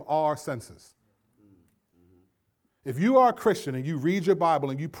proof from our senses. If you are a Christian and you read your Bible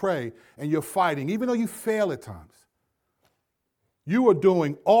and you pray and you're fighting, even though you fail at times, you are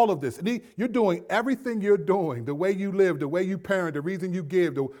doing all of this. You're doing everything you're doing, the way you live, the way you parent, the reason you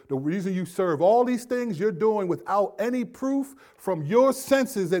give, the reason you serve, all these things you're doing without any proof from your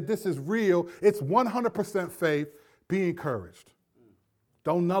senses that this is real. It's 100% faith. Be encouraged.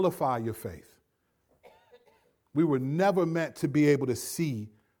 Don't nullify your faith. We were never meant to be able to see.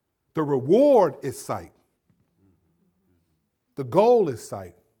 The reward is sight. The goal is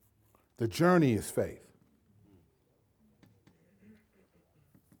sight. The journey is faith.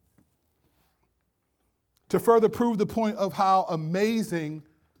 To further prove the point of how amazing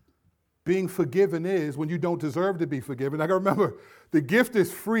being forgiven is when you don't deserve to be forgiven. I got to remember, the gift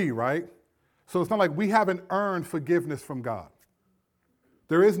is free, right? So it's not like we haven't earned forgiveness from God.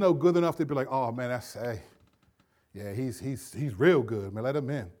 There is no good enough to be like, oh man, he's real good, man. Let him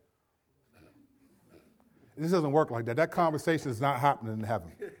in. This doesn't work like that. That conversation is not happening in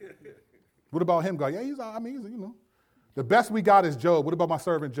heaven. What about him, God? Yeah, he's the best we got is Job. What about my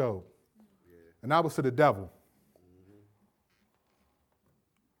servant Job? And that was to the devil.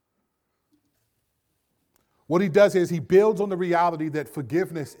 What he does is he builds on the reality that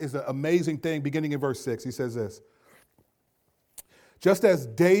forgiveness is an amazing thing. Beginning in verse 6, he says this. Just as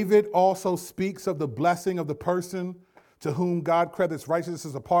David also speaks of the blessing of the person to whom God credits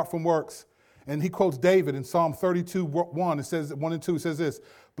righteousness apart from works. And he quotes David in Psalm 32, 1. It says, 1 and 2, it says this.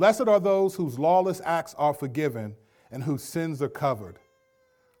 Blessed are those whose lawless acts are forgiven and whose sins are covered.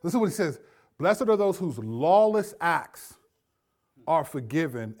 Listen to what he says. Blessed are those whose lawless acts are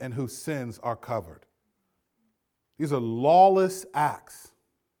forgiven and whose sins are covered. These are lawless acts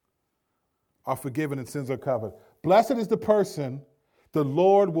are forgiven and sins are covered. Blessed is the person the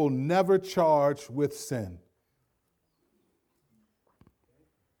Lord will never charge with sin.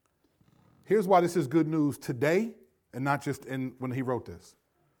 Here's why this is good news today and not just when he wrote this.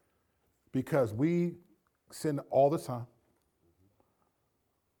 Because we sin all the time.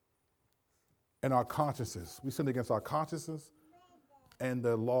 And our consciences. We sin against our consciences and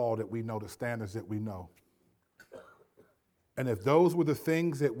the law that we know, the standards that we know. And if those were the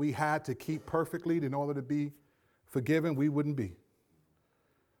things that we had to keep perfectly in order to be forgiven, we wouldn't be.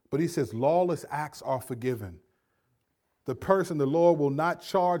 But he says lawless acts are forgiven. The person, the Lord will not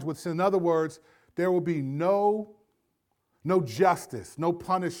charge with sin. In other words, there will be no justice, no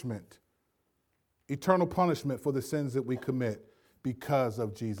punishment, eternal punishment for the sins that we commit because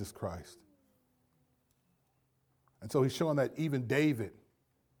of Jesus Christ. And so he's showing that even David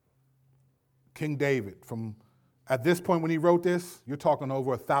King David, from at this point when he wrote this, you're talking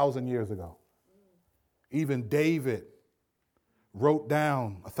over 1,000 years ago. Even David wrote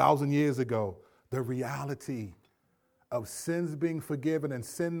down 1,000 years ago the reality of sins being forgiven and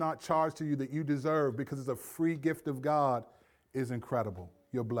sin not charged to you that you deserve because it's a free gift of God is incredible.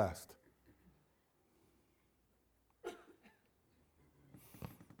 You're blessed.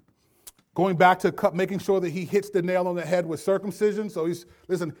 Going back to making sure that he hits the nail on the head with circumcision. So he's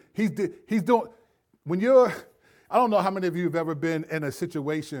doing, I don't know how many of you have ever been in a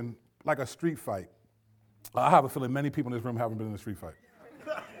situation like a street fight. I have a feeling many people in this room haven't been in a street fight.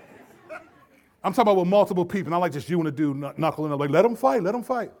 I'm talking about with multiple people, not like just you and a dude knuckling up, like, let them fight, let them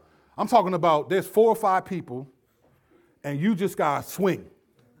fight. I'm talking about there's 4 or 5 people, and you just got to swing.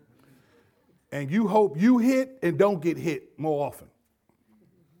 And you hope you hit and don't get hit more often.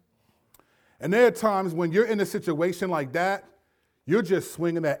 And there are times when you're in a situation like that, you're just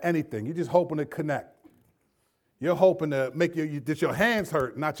swinging at anything. You're just hoping to connect. You're hoping to make that your hands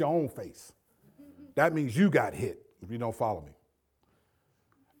hurt, not your own face. That means you got hit, if you don't follow me.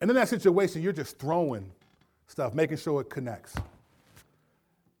 And in that situation, you're just throwing stuff, making sure it connects.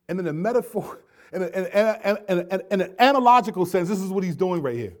 And in the metaphor, in an analogical sense, this is what he's doing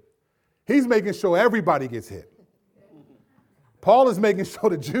right here. He's making sure everybody gets hit. Paul is making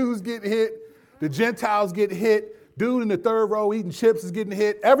sure the Jews get hit, the Gentiles get hit, dude in the third row eating chips is getting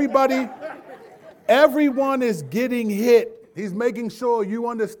hit. Everyone is getting hit. He's making sure you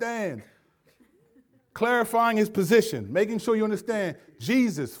understand. Clarifying his position, making sure you understand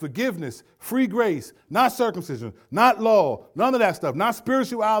Jesus, forgiveness, free grace, not circumcision, not law, none of that stuff, not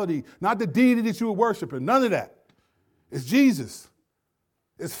spirituality, not the deity that you were worshiping, none of that. It's Jesus.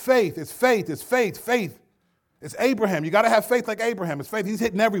 It's faith, it's faith, it's faith, faith. It's Abraham. You got to have faith like Abraham. It's faith. He's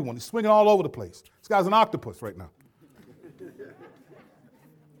hitting everyone. He's swinging all over the place. This guy's an octopus right now.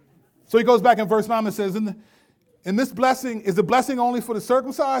 So he goes back in verse 9 and says, and this blessing, is the blessing only for the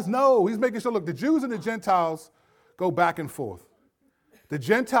circumcised? No, he's making sure, look, the Jews and the Gentiles go back and forth. The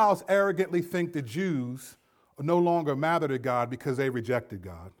Gentiles arrogantly think the Jews no longer matter to God because they rejected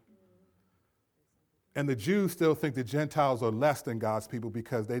God. And the Jews still think the Gentiles are less than God's people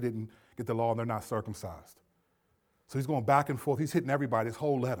because they didn't get the law and they're not circumcised. So he's going back and forth. He's hitting everybody, his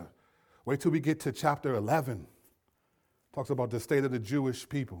whole letter. Wait till we get to chapter 11. Talks about the state of the Jewish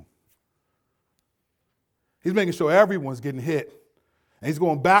people. He's making sure everyone's getting hit. And he's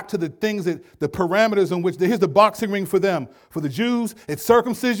going back to the things that the parameters in which, here's the boxing ring for them. For the Jews, it's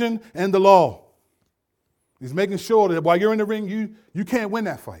circumcision and the law. He's making sure that while you're in the ring, you can't win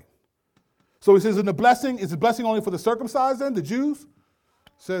that fight. So he says, is the blessing only for the circumcised then, the Jews?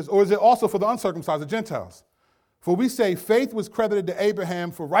 Says, or is it also for the uncircumcised, the Gentiles? For we say faith was credited to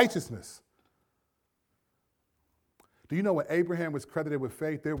Abraham for righteousness. Do you know when Abraham was credited with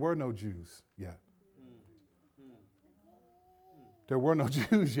faith, there were no Jews yet. There were no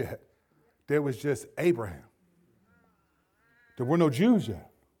Jews yet. There was just Abraham. There were no Jews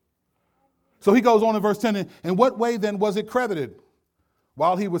yet. So he goes on in verse 10, in what way then was it credited?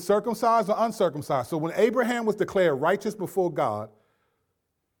 While he was circumcised or uncircumcised? So when Abraham was declared righteous before God,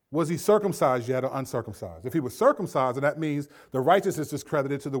 was he circumcised yet or uncircumcised? If he was circumcised, then that means the righteousness is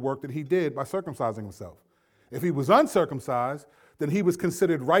credited to the work that he did by circumcising himself. If he was uncircumcised, then he was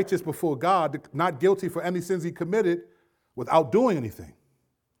considered righteous before God, not guilty for any sins he committed without doing anything.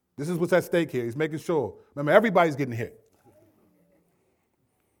 This is what's at stake here. He's making sure. Remember, everybody's getting hit.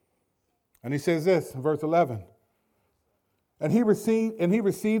 And he says this in verse 11. And he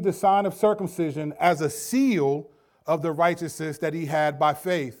received the sign of circumcision as a seal of the righteousness that he had by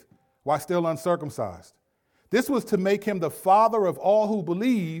faith while still uncircumcised. This was to make him the father of all who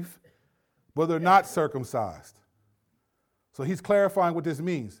believe, but they're not circumcised. So he's clarifying what this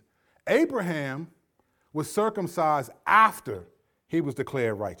means. Abraham was circumcised after he was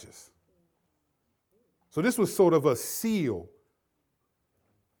declared righteous. So this was sort of a seal.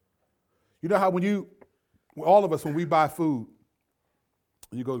 You know how all of us, when we buy food,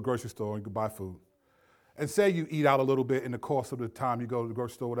 you go to the grocery store and you buy food, and say you eat out a little bit in the course of the time you go to the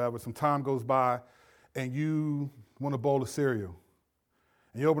grocery store, whatever, some time goes by and you want a bowl of cereal,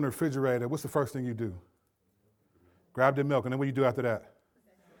 and you open the refrigerator, what's the first thing you do? Grab the milk, and then what do you do after that?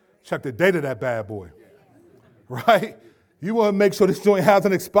 Check the date of that bad boy, right? You want to make sure this joint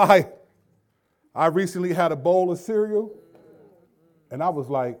hasn't expired. I recently had a bowl of cereal, and I was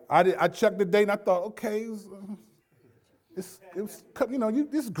like, I checked the date, and I thought, okay, it was this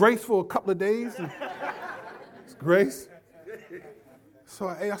is grace for a couple of days. It's grace. So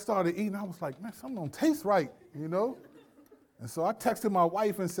I started eating. I was like, man, something don't taste right, And so I texted my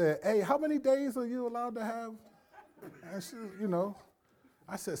wife and said, hey, how many days are you allowed to have? And she,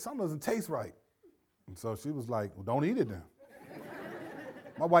 I said, something doesn't taste right. And so she was like, well, don't eat it then.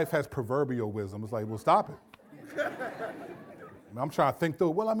 My wife has proverbial wisdom. It's like, well, stop it. And I'm trying to think through,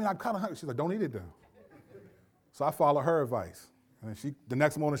 well, I mean, I'm kind of hungry. She's like, don't eat it then. So I followed her advice. And the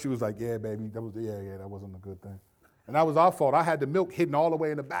next morning she was like, yeah, baby, that wasn't a good thing. And that was our fault. I had the milk hidden all the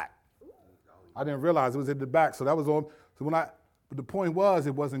way in the back. I didn't realize it was in the back. So that was on. So but the point was,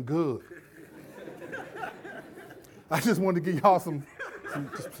 it wasn't good. I just wanted to give y'all some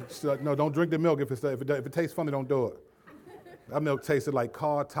no, don't drink the milk. If it tastes funny, don't do it. That milk tasted like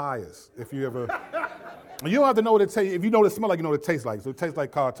car tires. If you ever, you don't have to know what it tastes. If you know what it smells like, you know what it tastes like. So it tastes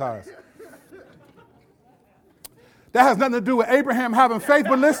like car tires. That has nothing to do with Abraham having faith.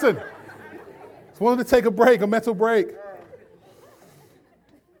 But listen, just wanted to take a break, a mental break.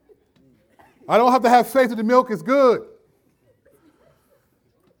 I don't have to have faith that the milk is good.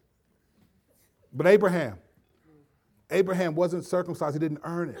 But Abraham wasn't circumcised. He didn't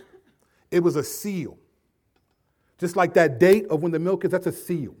earn it. It was a seal. Just like that date of when the milk is, that's a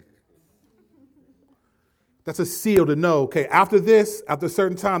seal. That's a seal to know, okay, after a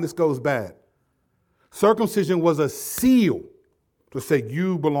certain time, this goes bad. Circumcision was a seal to say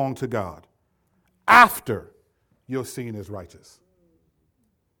you belong to God after you're seen as righteous.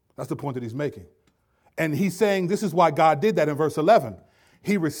 That's the point that he's making. And he's saying this is why God did that in verse 11.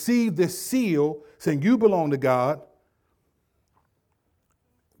 He received this seal saying you belong to God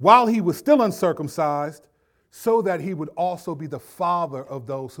while he was still uncircumcised, so that he would also be the father of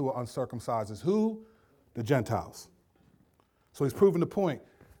those who are uncircumcised. As who? The Gentiles. So he's proving the point.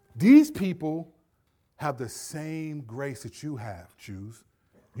 These people have the same grace that you have, Jews.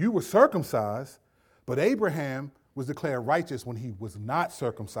 You were circumcised, but Abraham was declared righteous when he was not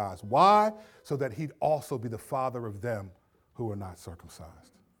circumcised. Why? So that he'd also be the father of them who are not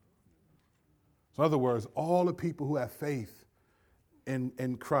circumcised. So in other words, all the people who have faith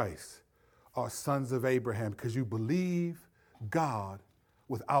in Christ are sons of Abraham because you believe God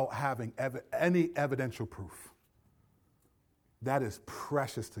without having any evidential proof. That is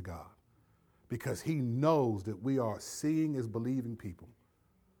precious to God because he knows that we are seeing as believing people.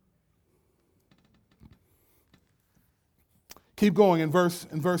 Keep going. In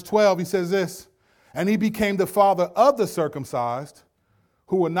verse 12, he says this, and he became the father of the circumcised,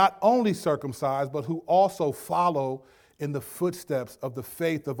 who were not only circumcised, but who also follow in the footsteps of the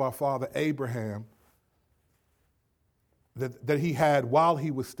faith of our father Abraham that he had while he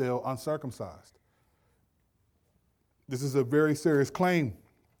was still uncircumcised. This is a very serious claim.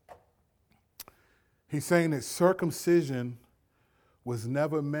 He's saying that circumcision was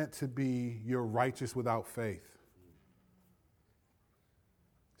never meant to be you're righteous without faith.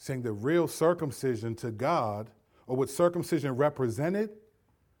 Saying the real circumcision to God, or what circumcision represented,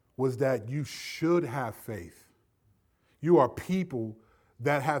 was that you should have faith. You are people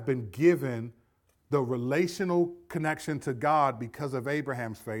that have been given the relational connection to God because of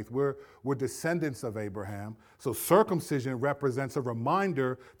Abraham's faith. We're descendants of Abraham. So circumcision represents a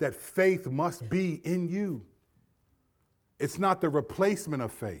reminder that faith must be in you. It's not the replacement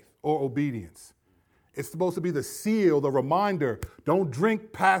of faith or obedience. It's supposed to be the seal, the reminder. Don't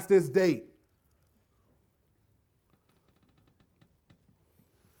drink past this date.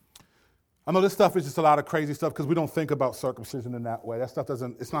 I know this stuff is just a lot of crazy stuff because we don't think about circumcision in that way. That stuff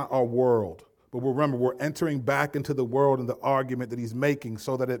it's not our world. But remember, we're entering back into the world and the argument that he's making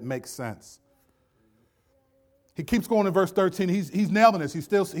so that it makes sense. He keeps going in verse 13. He's nailing this. He's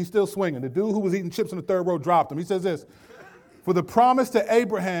still swinging. The dude who was eating chips in the third row dropped him. He says this, for the promise to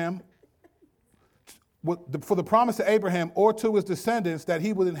Abraham or to his descendants that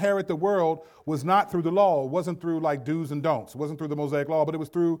he would inherit the world was not through the law. It wasn't through like do's and don'ts. It wasn't through the Mosaic law, but it was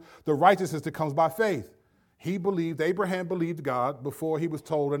through the righteousness that comes by faith. Abraham believed God before he was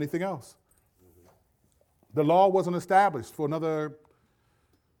told anything else. The law wasn't established for another,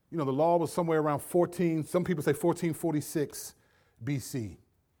 the law was somewhere around some people say 1446 BC.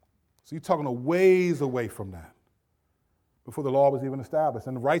 So you're talking a ways away from that, before the law was even established.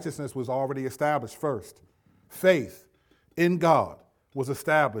 And righteousness was already established first. Faith in God was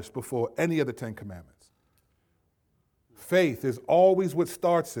established before any of the Ten Commandments. Faith is always what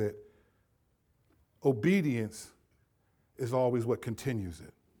starts it. Obedience is always what continues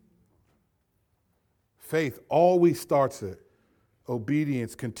it. Faith always starts it.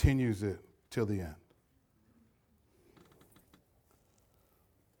 Obedience continues it till the end.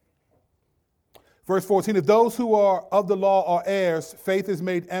 Verse 14, if those who are of the law are heirs, faith is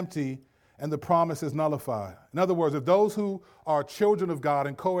made empty and the promise is nullified. In other words, if those who are children of God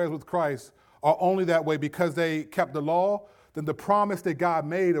and co-heirs with Christ are only that way because they kept the law, then the promise that God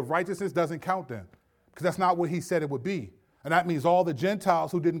made of righteousness doesn't count then, because that's not what he said it would be. And that means all the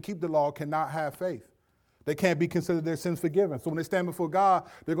Gentiles who didn't keep the law cannot have faith. They can't be considered their sins forgiven. So when they stand before God,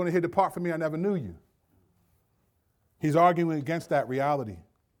 they're going to hear, depart from me, I never knew you. He's arguing against that reality.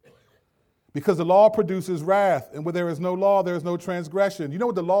 Because the law produces wrath, and where there is no law, there is no transgression. You know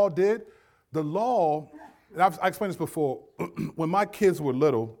what the law did? The law, and I explained this before, when my kids were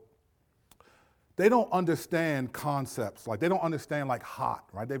little, they don't understand concepts. Like, they don't understand, like, hot,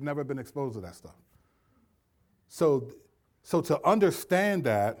 right? They've never been exposed to that stuff. So to understand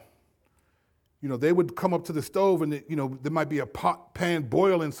that, you know, they would come up to the stove and, you know, there might be a pan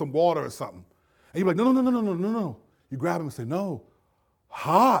boiling some water or something. And you're like, no. You grab them and say, no,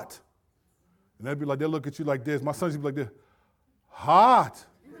 hot. And they'd be like, they'll look at you like this. My sons would be like this, hot.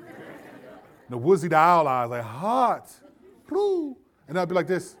 The Woozy the Owl eyes, like, hot. And I'd be like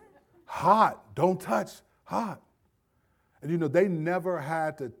this, hot, don't touch, hot. And, you know, they never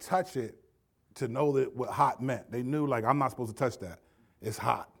had to touch it to know that what hot meant. They knew, like, I'm not supposed to touch that. It's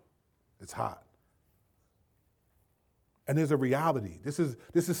hot. It's hot. And there's a reality. This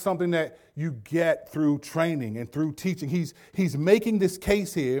is something that you get through training and through teaching. He's making this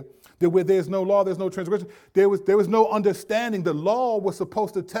case here that where there's no law, there's no transgression. There was no understanding. The law was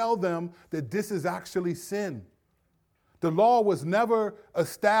supposed to tell them that this is actually sin. The law was never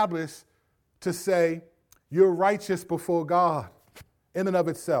established to say you're righteous before God in and of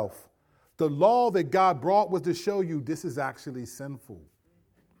itself. The law that God brought was to show you this is actually sinful.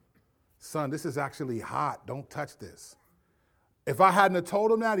 Son, this is actually hot. Don't touch this. If I hadn't have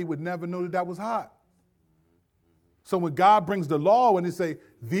told him that, he would never know that was hot. So when God brings the law and he say,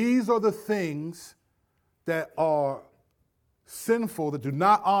 these are the things that are sinful, that do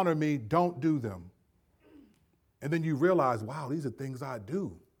not honor me, don't do them. And then you realize, wow, these are things I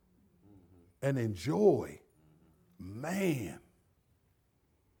do and enjoy. Man.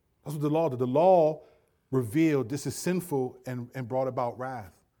 That's what the law did. The law revealed this is sinful and brought about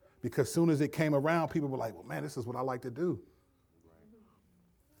wrath. Because as soon as it came around, people were like, well, man, this is what I like to do.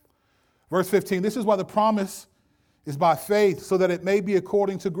 Verse 15, this is why the promise is by faith, so that it may be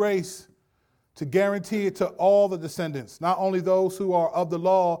according to grace, to guarantee it to all the descendants, not only those who are of the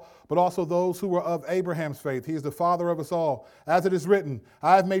law, but also those who are of Abraham's faith. He is the father of us all. As it is written,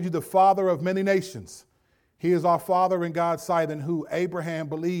 I have made you the father of many nations. He is our father in God's sight, in who Abraham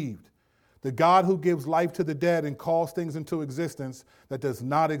believed, the God who gives life to the dead and calls things into existence that does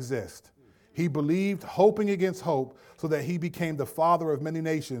not exist. He believed, hoping against hope, so that he became the father of many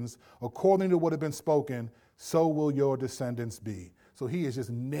nations, according to what had been spoken, so will your descendants be. So he is just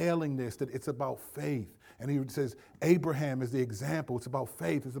nailing this, that it's about faith. And he says, Abraham is the example. It's about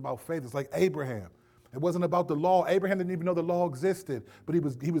faith. It's about faith. It's like Abraham. It wasn't about the law. Abraham didn't even know the law existed, but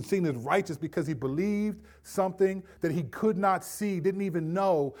he was seen as righteous because he believed something that he could not see, didn't even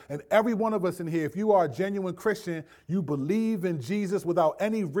know. And every one of us in here, if you are a genuine Christian, you believe in Jesus without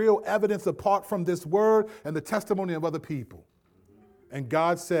any real evidence apart from this word and the testimony of other people. And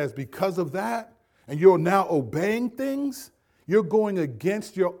God says, because of that, and you're now obeying things, you're going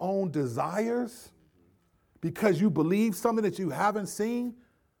against your own desires because you believe something that you haven't seen.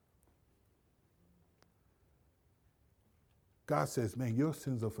 God says, man, your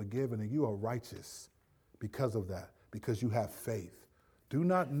sins are forgiven and you are righteous because of that, because you have faith. Do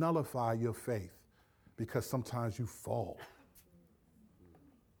not nullify your faith because sometimes you fall.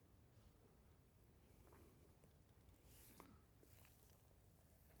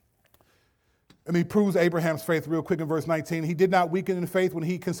 And he proves Abraham's faith real quick in verse 19. He did not weaken in faith when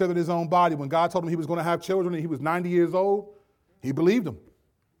he considered his own body. When God told him he was going to have children and he was 90 years old, he believed him.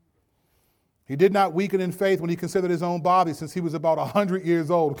 He did not weaken in faith when he considered his own body since he was about 100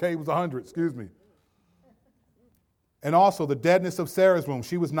 years old. Okay, he was 100, excuse me. And also the deadness of Sarah's womb,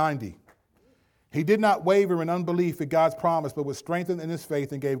 she was 90. He did not waver in unbelief at God's promise, but was strengthened in his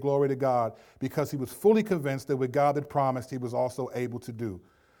faith and gave glory to God because he was fully convinced that what God had promised, he was also able to do.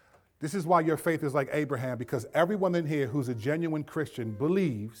 This is why your faith is like Abraham, because everyone in here who's a genuine Christian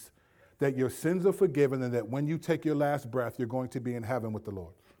believes that your sins are forgiven and that when you take your last breath, you're going to be in heaven with the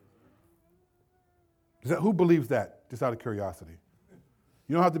Lord. Who believes that, just out of curiosity?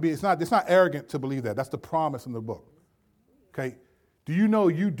 You don't have to be, it's not arrogant to believe that. That's the promise in the book. Okay? Do you know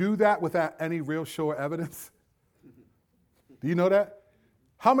you do that without any real sure evidence? Do you know that?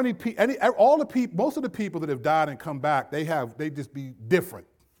 How many people, most of the people that have died and come back, they just be different.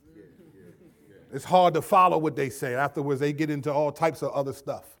 It's hard to follow what they say. Afterwards, they get into all types of other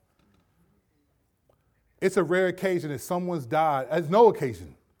stuff. It's a rare occasion that someone's died. There's no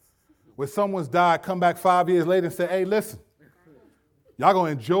occasion where someone's died, come back 5 years later and say, hey, listen, y'all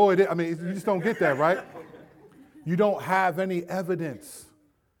going to enjoy it. I mean, you just don't get that, right? You don't have any evidence.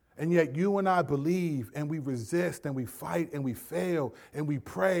 And yet you and I believe and we resist and we fight and we fail and we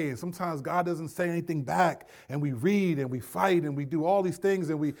pray. And sometimes God doesn't say anything back. And we read and we fight and we do all these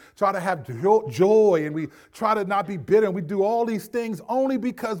things and we try to have joy and we try to not be bitter. And we do all these things only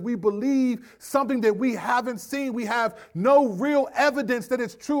because we believe something that we haven't seen. We have no real evidence that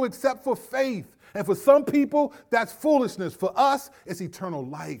it's true except for faith. And for some people, that's foolishness. For us, it's eternal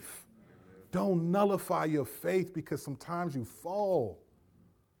life. Don't nullify your faith because sometimes you fall.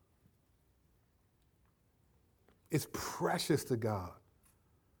 It's precious to God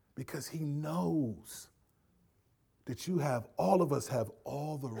because he knows that all of us have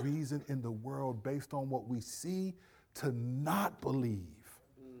all the reason in the world based on what we see to not believe.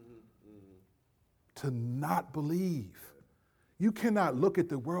 To not believe. You cannot look at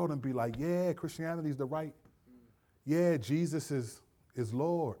the world and be like, yeah, Christianity is the right. Yeah, Jesus is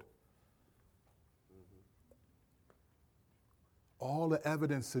Lord. All the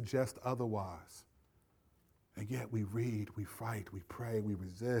evidence suggests otherwise. And yet we read, we fight, we pray, we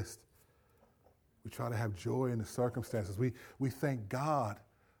resist. We try to have joy in the circumstances. We thank God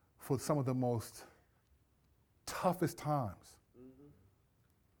for some of the most toughest times.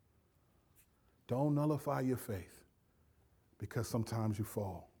 Don't nullify your faith because sometimes you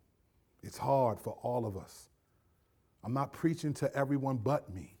fall. It's hard for all of us. I'm not preaching to everyone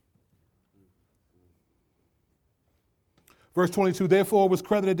but me. Verse 22, therefore it was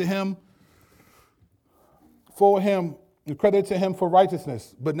credited to him for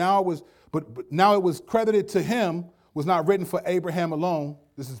righteousness. But now it was credited to him, was not written for Abraham alone.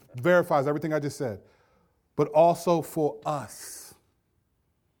 Verifies everything I just said. But also for us.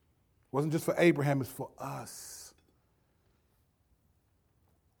 It wasn't just for Abraham, it's for us.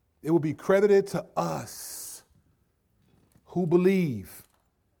 It will be credited to us who believe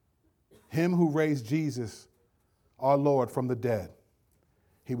him who raised Jesus, our Lord, from the dead.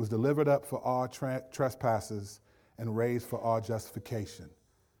 He was delivered up for our trespasses and raised for our justification.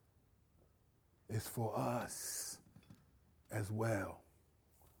 It's for us as well.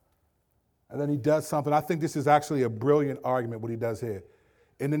 And then he does something. I think this is actually a brilliant argument, what he does here.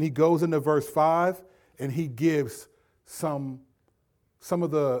 And then he goes into verse 5 and he gives some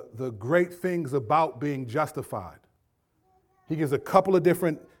of the great things about being justified. He gives a couple of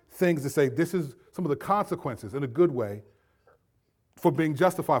different things to say this is some of the consequences in a good way for being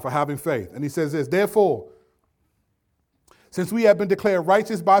justified, for having faith. And he says this, therefore, since we have been declared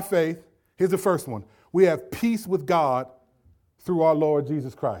righteous by faith, here's the first one. We have peace with God through our Lord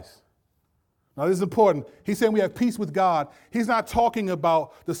Jesus Christ. Now, this is important. He's saying we have peace with God. He's not talking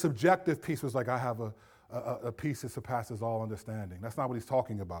about the subjective peace. It's like I have a peace that surpasses all understanding. That's not what he's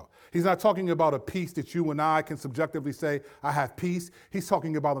talking about. He's not talking about a peace that you and I can subjectively say, I have peace. He's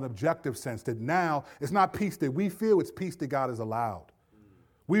talking about an objective sense that now it's not peace that we feel, it's peace that God has allowed.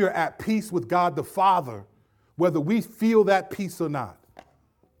 We are at peace with God the Father, whether we feel that peace or not.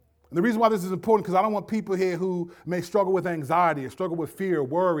 And the reason why this is important, because I don't want people here who may struggle with anxiety or struggle with fear or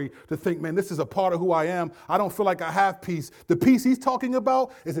worry to think, man, this is a part of who I am. I don't feel like I have peace. The peace he's talking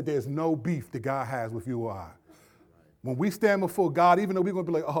about is that there's no beef that God has with you or I. When we stand before God, even though we're going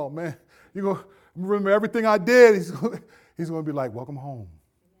to be like, oh, man, you're going to remember everything I did, he's going to be like, welcome home.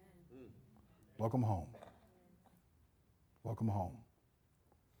 Welcome home. Welcome home.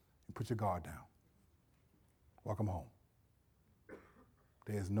 You put your guard down. Welcome home.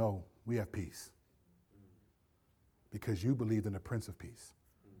 We have peace. Because you believed in the Prince of Peace.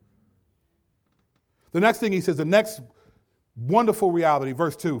 The next thing he says, the next wonderful reality,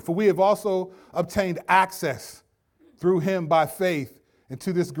 verse 2, for we have also obtained access through him by faith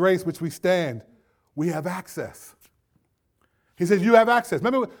into this grace which we stand. We have access. He says, you have access.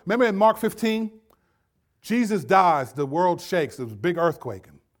 Remember in Mark 15? Jesus dies, the world shakes. There was a big earthquake.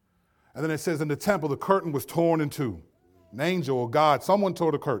 And then it says in the temple, the curtain was torn in two. An angel or God, someone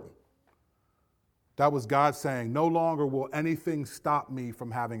tore the curtain. That was God saying, no longer will anything stop me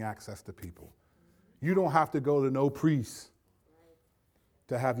from having access to people. You don't have to go to no priest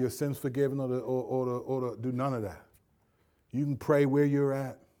to have your sins forgiven or to do none of that. You can pray where you're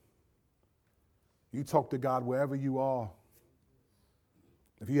at. You talk to God wherever you are.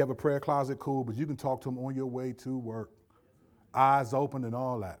 If you have a prayer closet, cool, but you can talk to him on your way to work. Eyes open and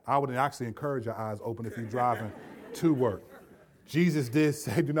all that. I would actually encourage your eyes open if you're driving to work. Jesus did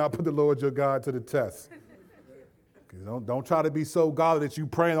say, do not put the Lord your God to the test. Don't try to be so godly that you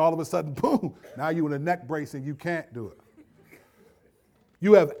pray and all of a sudden, boom, now you're in a neck brace and you can't do it.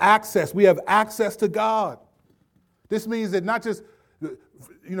 You have access. We have access to God. This means that not just,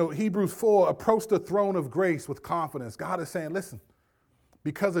 Hebrews 4, approach the throne of grace with confidence. God is saying, listen,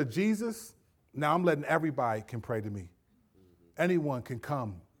 because of Jesus, now I'm letting everybody can pray to me. Anyone can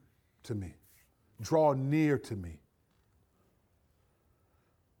come to me. Draw near to me.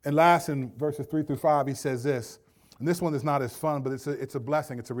 And last, in verses 3 through 5, he says this, and this one is not as fun, but it's a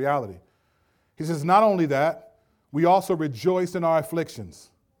blessing, it's a reality. He says, not only that, we also rejoice in our afflictions.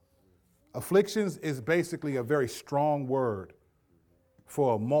 Afflictions is basically a very strong word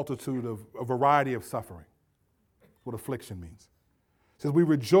for a multitude of a variety of suffering. That's what affliction means. It says we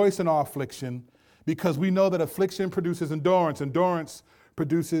rejoice in our affliction because we know that affliction produces endurance. Endurance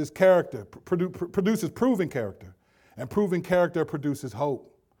produces character, produces proven character. And proven character produces hope.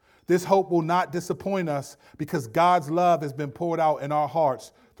 This hope will not disappoint us because God's love has been poured out in our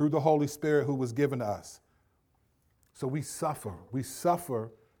hearts through the Holy Spirit who was given to us. So we suffer. We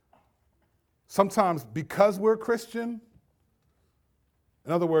suffer sometimes because we're Christian.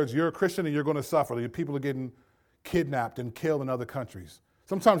 In other words, you're a Christian and you're going to suffer. People are getting kidnapped and killed in other countries.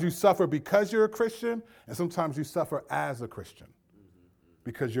 Sometimes you suffer because you're a Christian, and sometimes you suffer as a Christian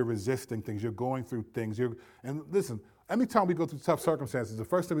because you're resisting things, you're going through things. And listen, anytime we go through tough circumstances, the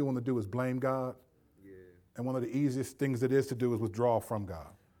first thing we want to do is blame God. Yeah. And one of the easiest things it is to do is withdraw from God.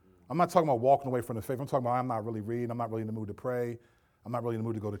 I'm not talking about walking away from the faith. I'm talking about I'm not really reading. I'm not really in the mood to pray. I'm not really in the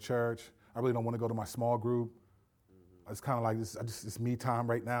mood to go to church. I really don't want to go to my small group. It's kind of like this. It's me time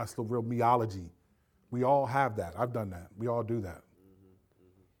right now. It's the real meology. We all have that. I've done that. We all do that.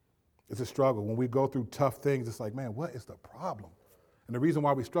 It's a struggle. When we go through tough things, it's like, man, what is the problem? And the reason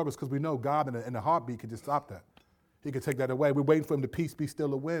why we struggle is because we know God in a heartbeat can just stop that. He could take that away. We're waiting for him to peace be still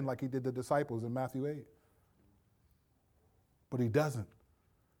to win like he did the disciples in Matthew 8. But he doesn't.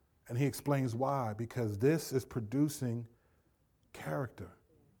 And he explains why. Because this is producing character.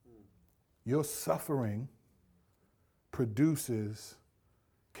 Your suffering produces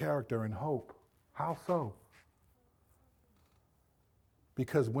character and hope. How so?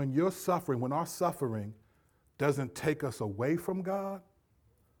 Because when you're suffering, when our suffering doesn't take us away from God,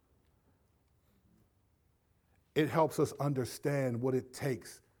 it helps us understand what it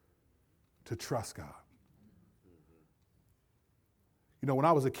takes to trust God. You know, when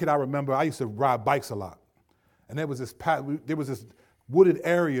I was a kid, I remember I used to ride bikes a lot. And there was this wooded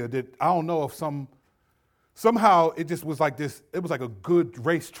area that I don't know if somehow it just was like this, it was like a good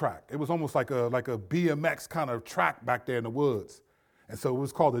racetrack. It was almost like a BMX kind of track back there in the woods. And so it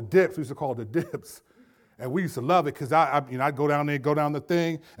was called the dips. We used to call it the dips. And we used to love it because I'd go down there, go down the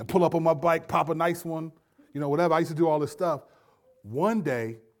thing and pull up on my bike, pop a nice one, whatever. I used to do all this stuff. One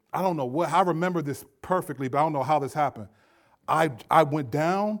day, I don't know what, I remember this perfectly, but I don't know how this happened. I went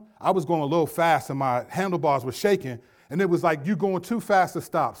down, I was going a little fast and my handlebars were shaking. And it was like, you're going too fast to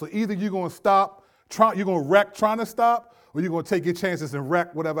stop. So either you're going to stop, you're going to wreck trying to stop, or you're going to take your chances and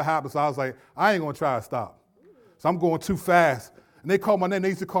wreck whatever happens. So I was like, I ain't going to try to stop. So I'm going too fast. And they called my name. They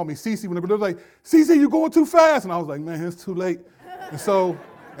used to call me Cece. When they were like, Cece, you're going too fast. And I was like, man, it's too late. And so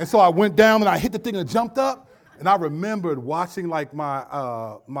I went down and I hit the thing and jumped up. And I remembered watching like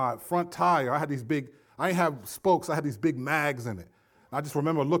my front tire. I had these big, I didn't have spokes. I had these big mags in it. And I just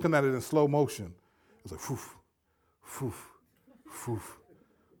remember looking at it in slow motion. It was like, foof, foof, foof,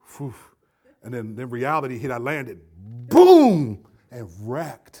 foof. And then reality hit. I landed, boom, and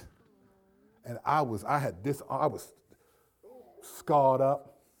wrecked. And I was scarred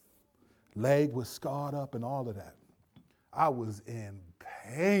up, leg was scarred up and all of that. I was in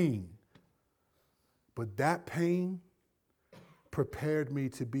pain. But that pain prepared me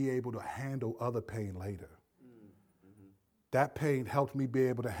to be able to handle other pain later. Mm-hmm. That pain helped me be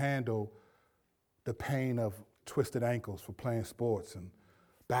able to handle the pain of twisted ankles for playing sports and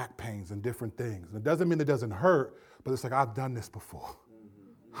back pains and different things. And it doesn't mean it doesn't hurt, but it's like I've done this before.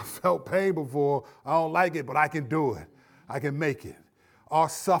 Mm-hmm. I felt pain before. I don't like it, but I can do it. I can make it. Our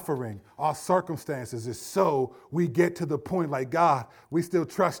suffering, our circumstances is so we get to the point like, God, we still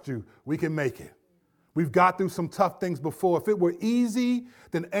trust you. We can make it. We've got through some tough things before. If it were easy,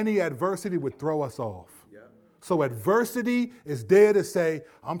 then any adversity would throw us off. Yeah. So adversity is there to say,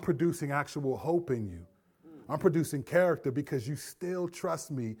 I'm producing actual hope in you. I'm producing character because you still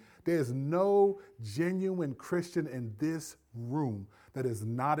trust me. There's no genuine Christian in this room that has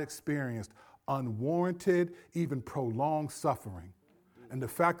not experienced unwarranted, even prolonged suffering. And the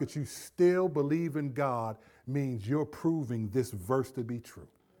fact that you still believe in God means you're proving this verse to be true.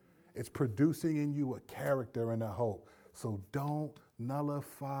 It's producing in you a character and a hope. So don't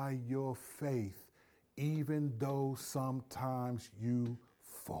nullify your faith, even though sometimes you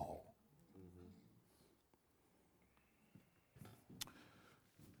fall.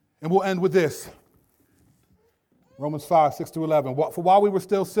 And we'll end with this. Romans 5, 6 to 11. For while we were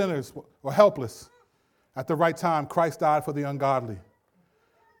still sinners or helpless, at the right time, Christ died for the ungodly.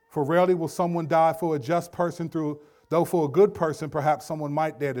 For rarely will someone die for a just person though for a good person, perhaps someone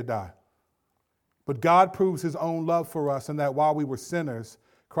might dare to die. But God proves his own love for us in that while we were sinners,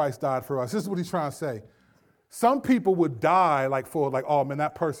 Christ died for us. This is what he's trying to say. Some people would die oh man,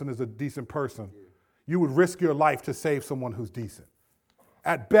 that person is a decent person. You would risk your life to save someone who's decent.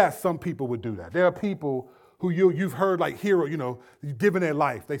 At best, some people would do that. There are people who you've heard like hero, giving their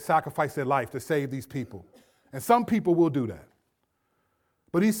life. They sacrifice their life to save these people. And some people will do that.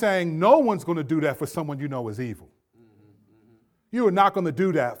 But he's saying no one's going to do that for someone you know is evil. You are not going to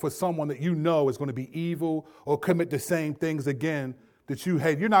do that for someone that you know is going to be evil or commit the same things again that you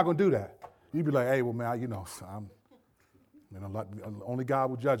hate. You're not going to do that. You'd be like, hey, well, man, only God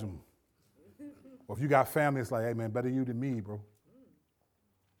will judge them. Or if you got family, it's like, hey, man, better you than me, bro.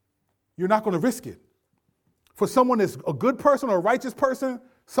 You're not going to risk it. For someone that's a good person or a righteous person,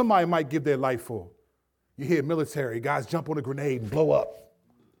 somebody might give their life for. You hear military, guys jump on a grenade and blow up,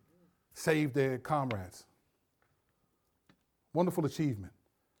 save their comrades. Wonderful achievement.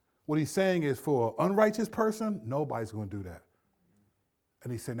 What he's saying is for an unrighteous person, nobody's going to do that.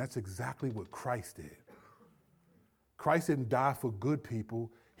 And he's saying that's exactly what Christ did. Christ didn't die for good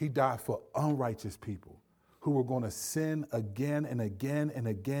people. He died for unrighteous people who were going to sin again and again and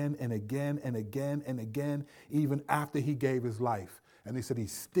again and again and again and again, even after he gave his life. And he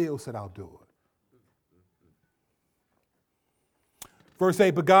still said, I'll do it. Verse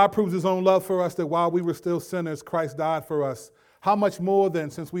 8, but God proves his own love for us that while we were still sinners, Christ died for us. How much more then,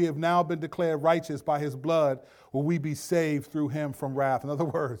 since we have now been declared righteous by his blood, will we be saved through him from wrath? In other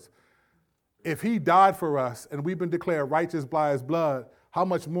words, if he died for us and we've been declared righteous by his blood, how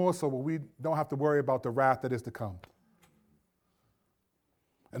much more so will we don't have to worry about the wrath that is to come?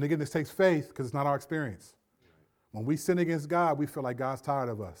 And again, this takes faith because it's not our experience. When we sin against God, we feel like God's tired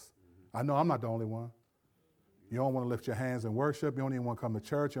of us. I know I'm not the only one. You don't want to lift your hands in worship. You don't even want to come to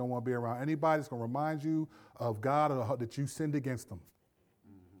church. You don't want to be around anybody that's going to remind you of God or that you sinned against them.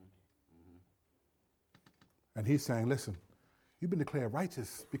 And he's saying, listen, you've been declared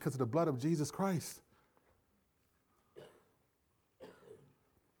righteous because of the blood of Jesus Christ.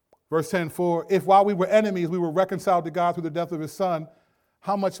 Verse 10, for if while we were enemies, we were reconciled to God through the death of his son,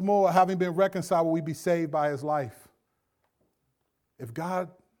 how much more, having been reconciled, will we be saved by his life? If God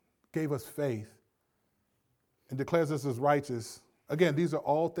gave us faith and declares us as righteous, again, these are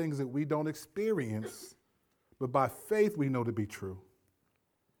all things that we don't experience, but by faith we know to be true.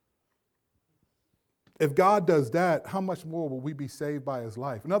 If God does that, how much more will we be saved by his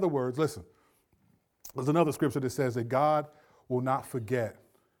life? In other words, listen, there's another scripture that says that God will not forget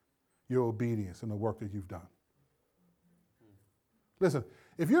your obedience and the work that you've done. Listen,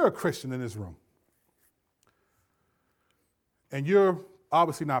 if you're a Christian in this room, and you're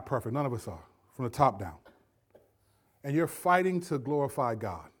obviously not perfect, none of us are, from the top down, and you're fighting to glorify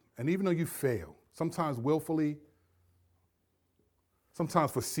God, and even though you fail, sometimes willfully,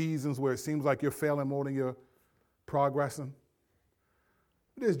 sometimes for seasons where it seems like you're failing more than you're progressing,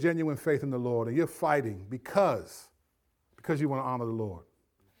 there's genuine faith in the Lord, and you're fighting because you want to honor the Lord.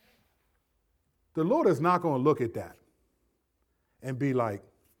 The Lord is not going to look at that and be like,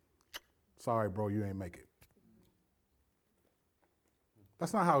 sorry, bro, you ain't make it.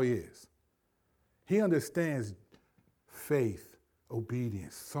 That's not how he is. He understands faith,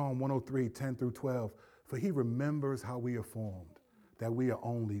 obedience. Psalm 103, 10 through 12. For he remembers how we are formed, that we are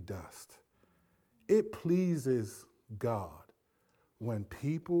only dust. It pleases God when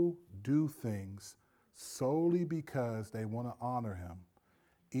people do things solely because they want to honor him,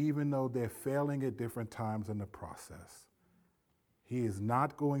 even though they're failing at different times in the process. He is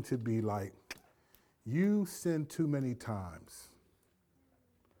not going to be like, you sinned too many times.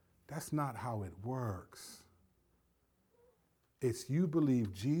 That's not how it works. It's you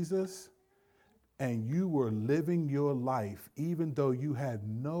believe Jesus and you were living your life even though you had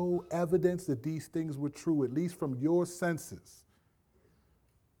no evidence that these things were true, at least from your senses.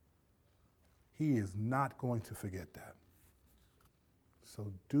 He is not going to forget that.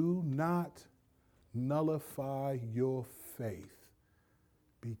 So do not nullify your faith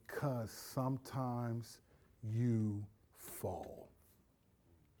because sometimes you fall.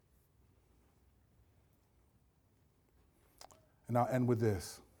 And I'll end with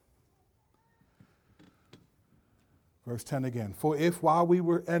this. Verse 10 again. For if while we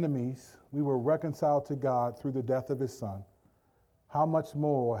were enemies, we were reconciled to God through the death of his son, how much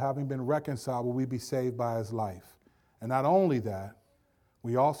more, having been reconciled, will we be saved by his life? And not only that,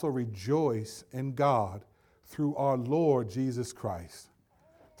 we also rejoice in God through our Lord Jesus Christ.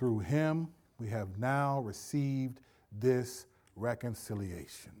 Through him, we have now received this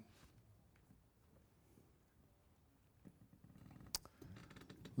reconciliation.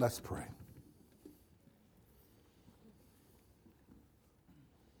 Let's pray.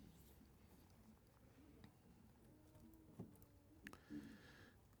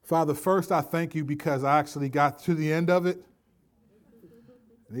 Father, first I thank you because I actually got to the end of it.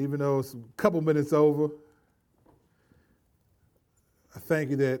 And even though it's a couple minutes over, I thank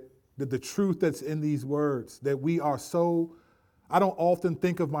you that the truth that's in these words, that we are so, I don't often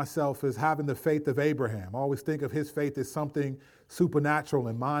think of myself as having the faith of Abraham. I always think of his faith as something supernatural,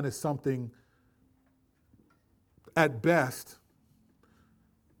 and mine is something, at best,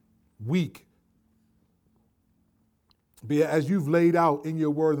 weak. But as you've laid out in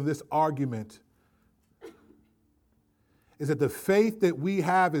your word in this argument, is that the faith that we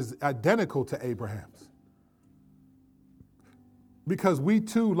have is identical to Abraham's. Because we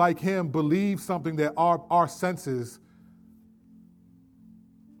too, like him, believe something that our senses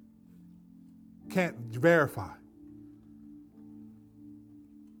can't verify.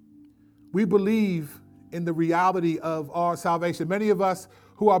 We believe in the reality of our salvation. Many of us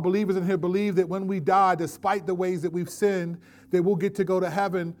who are believers in here believe that when we die, despite the ways that we've sinned, that we'll get to go to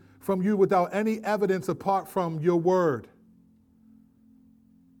heaven from you without any evidence apart from your word.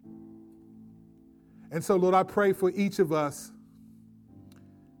 And so, Lord, I pray for each of us,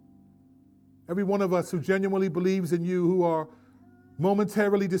 every one of us who genuinely believes in you, who are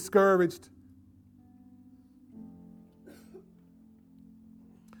momentarily discouraged,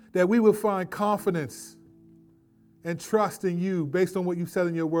 that we will find confidence and trust in you based on what you've said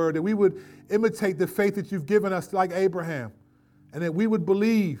in your word, that we would imitate the faith that you've given us like Abraham, and that we would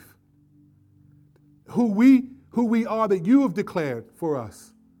believe who we are that you have declared for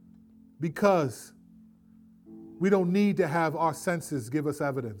us, because we don't need to have our senses give us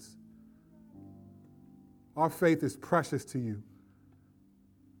evidence. Our faith is precious to you,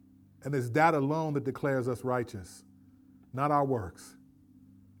 and it's that alone that declares us righteous, not our works.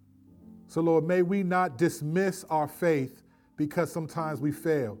 So, Lord, may we not dismiss our faith because sometimes we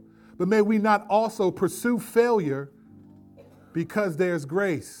fail. But may we not also pursue failure because there's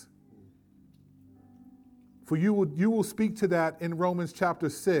grace. For you will speak to that in Romans chapter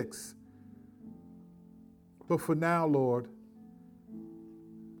 6. But for now, Lord,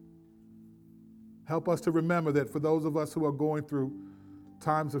 help us to remember that for those of us who are going through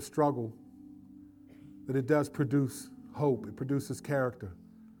times of struggle, that it does produce hope. It produces character.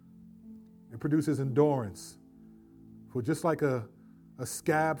 It produces endurance. For just like a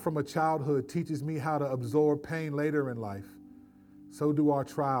scab from a childhood teaches me how to absorb pain later in life, so do our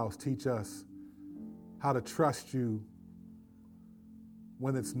trials teach us how to trust you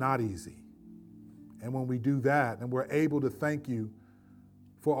when it's not easy. And when we do that and we're able to thank you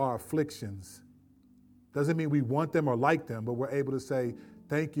for our afflictions, doesn't mean we want them or like them, but we're able to say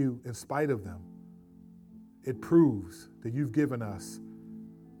thank you in spite of them. It proves that you've given us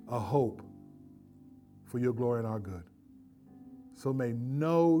a hope for your glory and our good. So may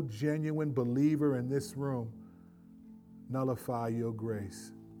no genuine believer in this room nullify your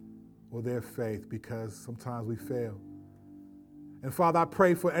grace or their faith, because sometimes we fail. And Father, I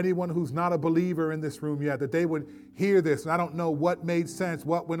pray for anyone who's not a believer in this room yet, that they would hear this. And I don't know what made sense,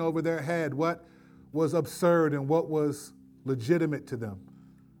 what went over their head, what was absurd and what was legitimate to them.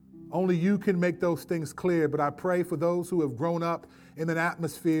 Only you can make those things clear, but I pray for those who have grown up in an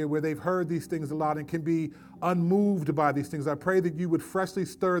atmosphere where they've heard these things a lot and can be unmoved by these things. I pray that you would freshly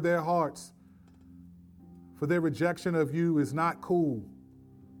stir their hearts, for their rejection of you is not cool.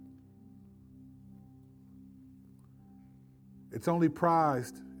 It's only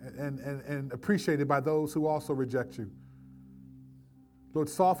prized and appreciated by those who also reject you. Lord,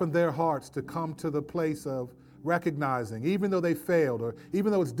 soften their hearts to come to the place of recognizing, even though they failed, or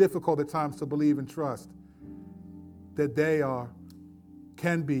even though it's difficult at times to believe and trust, that they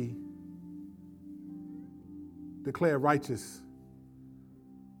can be declared righteous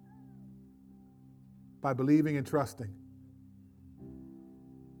by believing and trusting.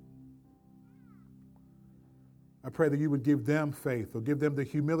 I pray that you would give them faith, or give them the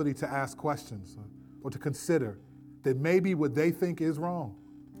humility to ask questions, or to consider that maybe what they think is wrong.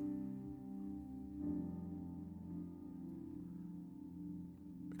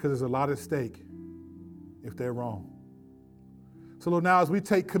 Because there's a lot at stake if they're wrong. So Lord, now as we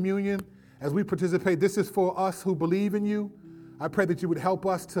take communion, as we participate, this is for us who believe in you. I pray that you would help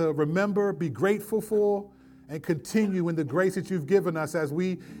us to remember, be grateful for, and continue in the grace that you've given us as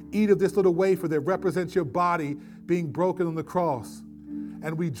we eat of this little wafer that represents your body being broken on the cross.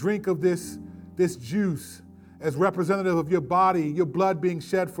 And we drink of this juice as representative of your body, your blood being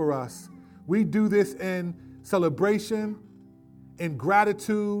shed for us. We do this in celebration, in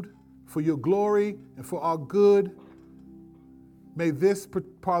gratitude for your glory and for our good. May this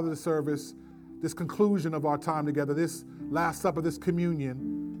part of the service, this conclusion of our time together, this Last Supper, this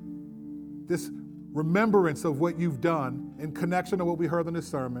communion, this remembrance of what you've done in connection to what we heard in this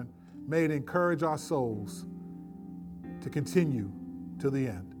sermon, may it encourage our souls to continue to the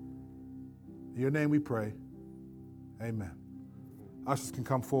end. In your name we pray. Amen. Ushers can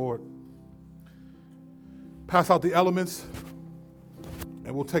come forward. Pass out the elements,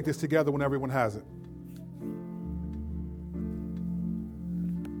 and we'll take this together when everyone has it.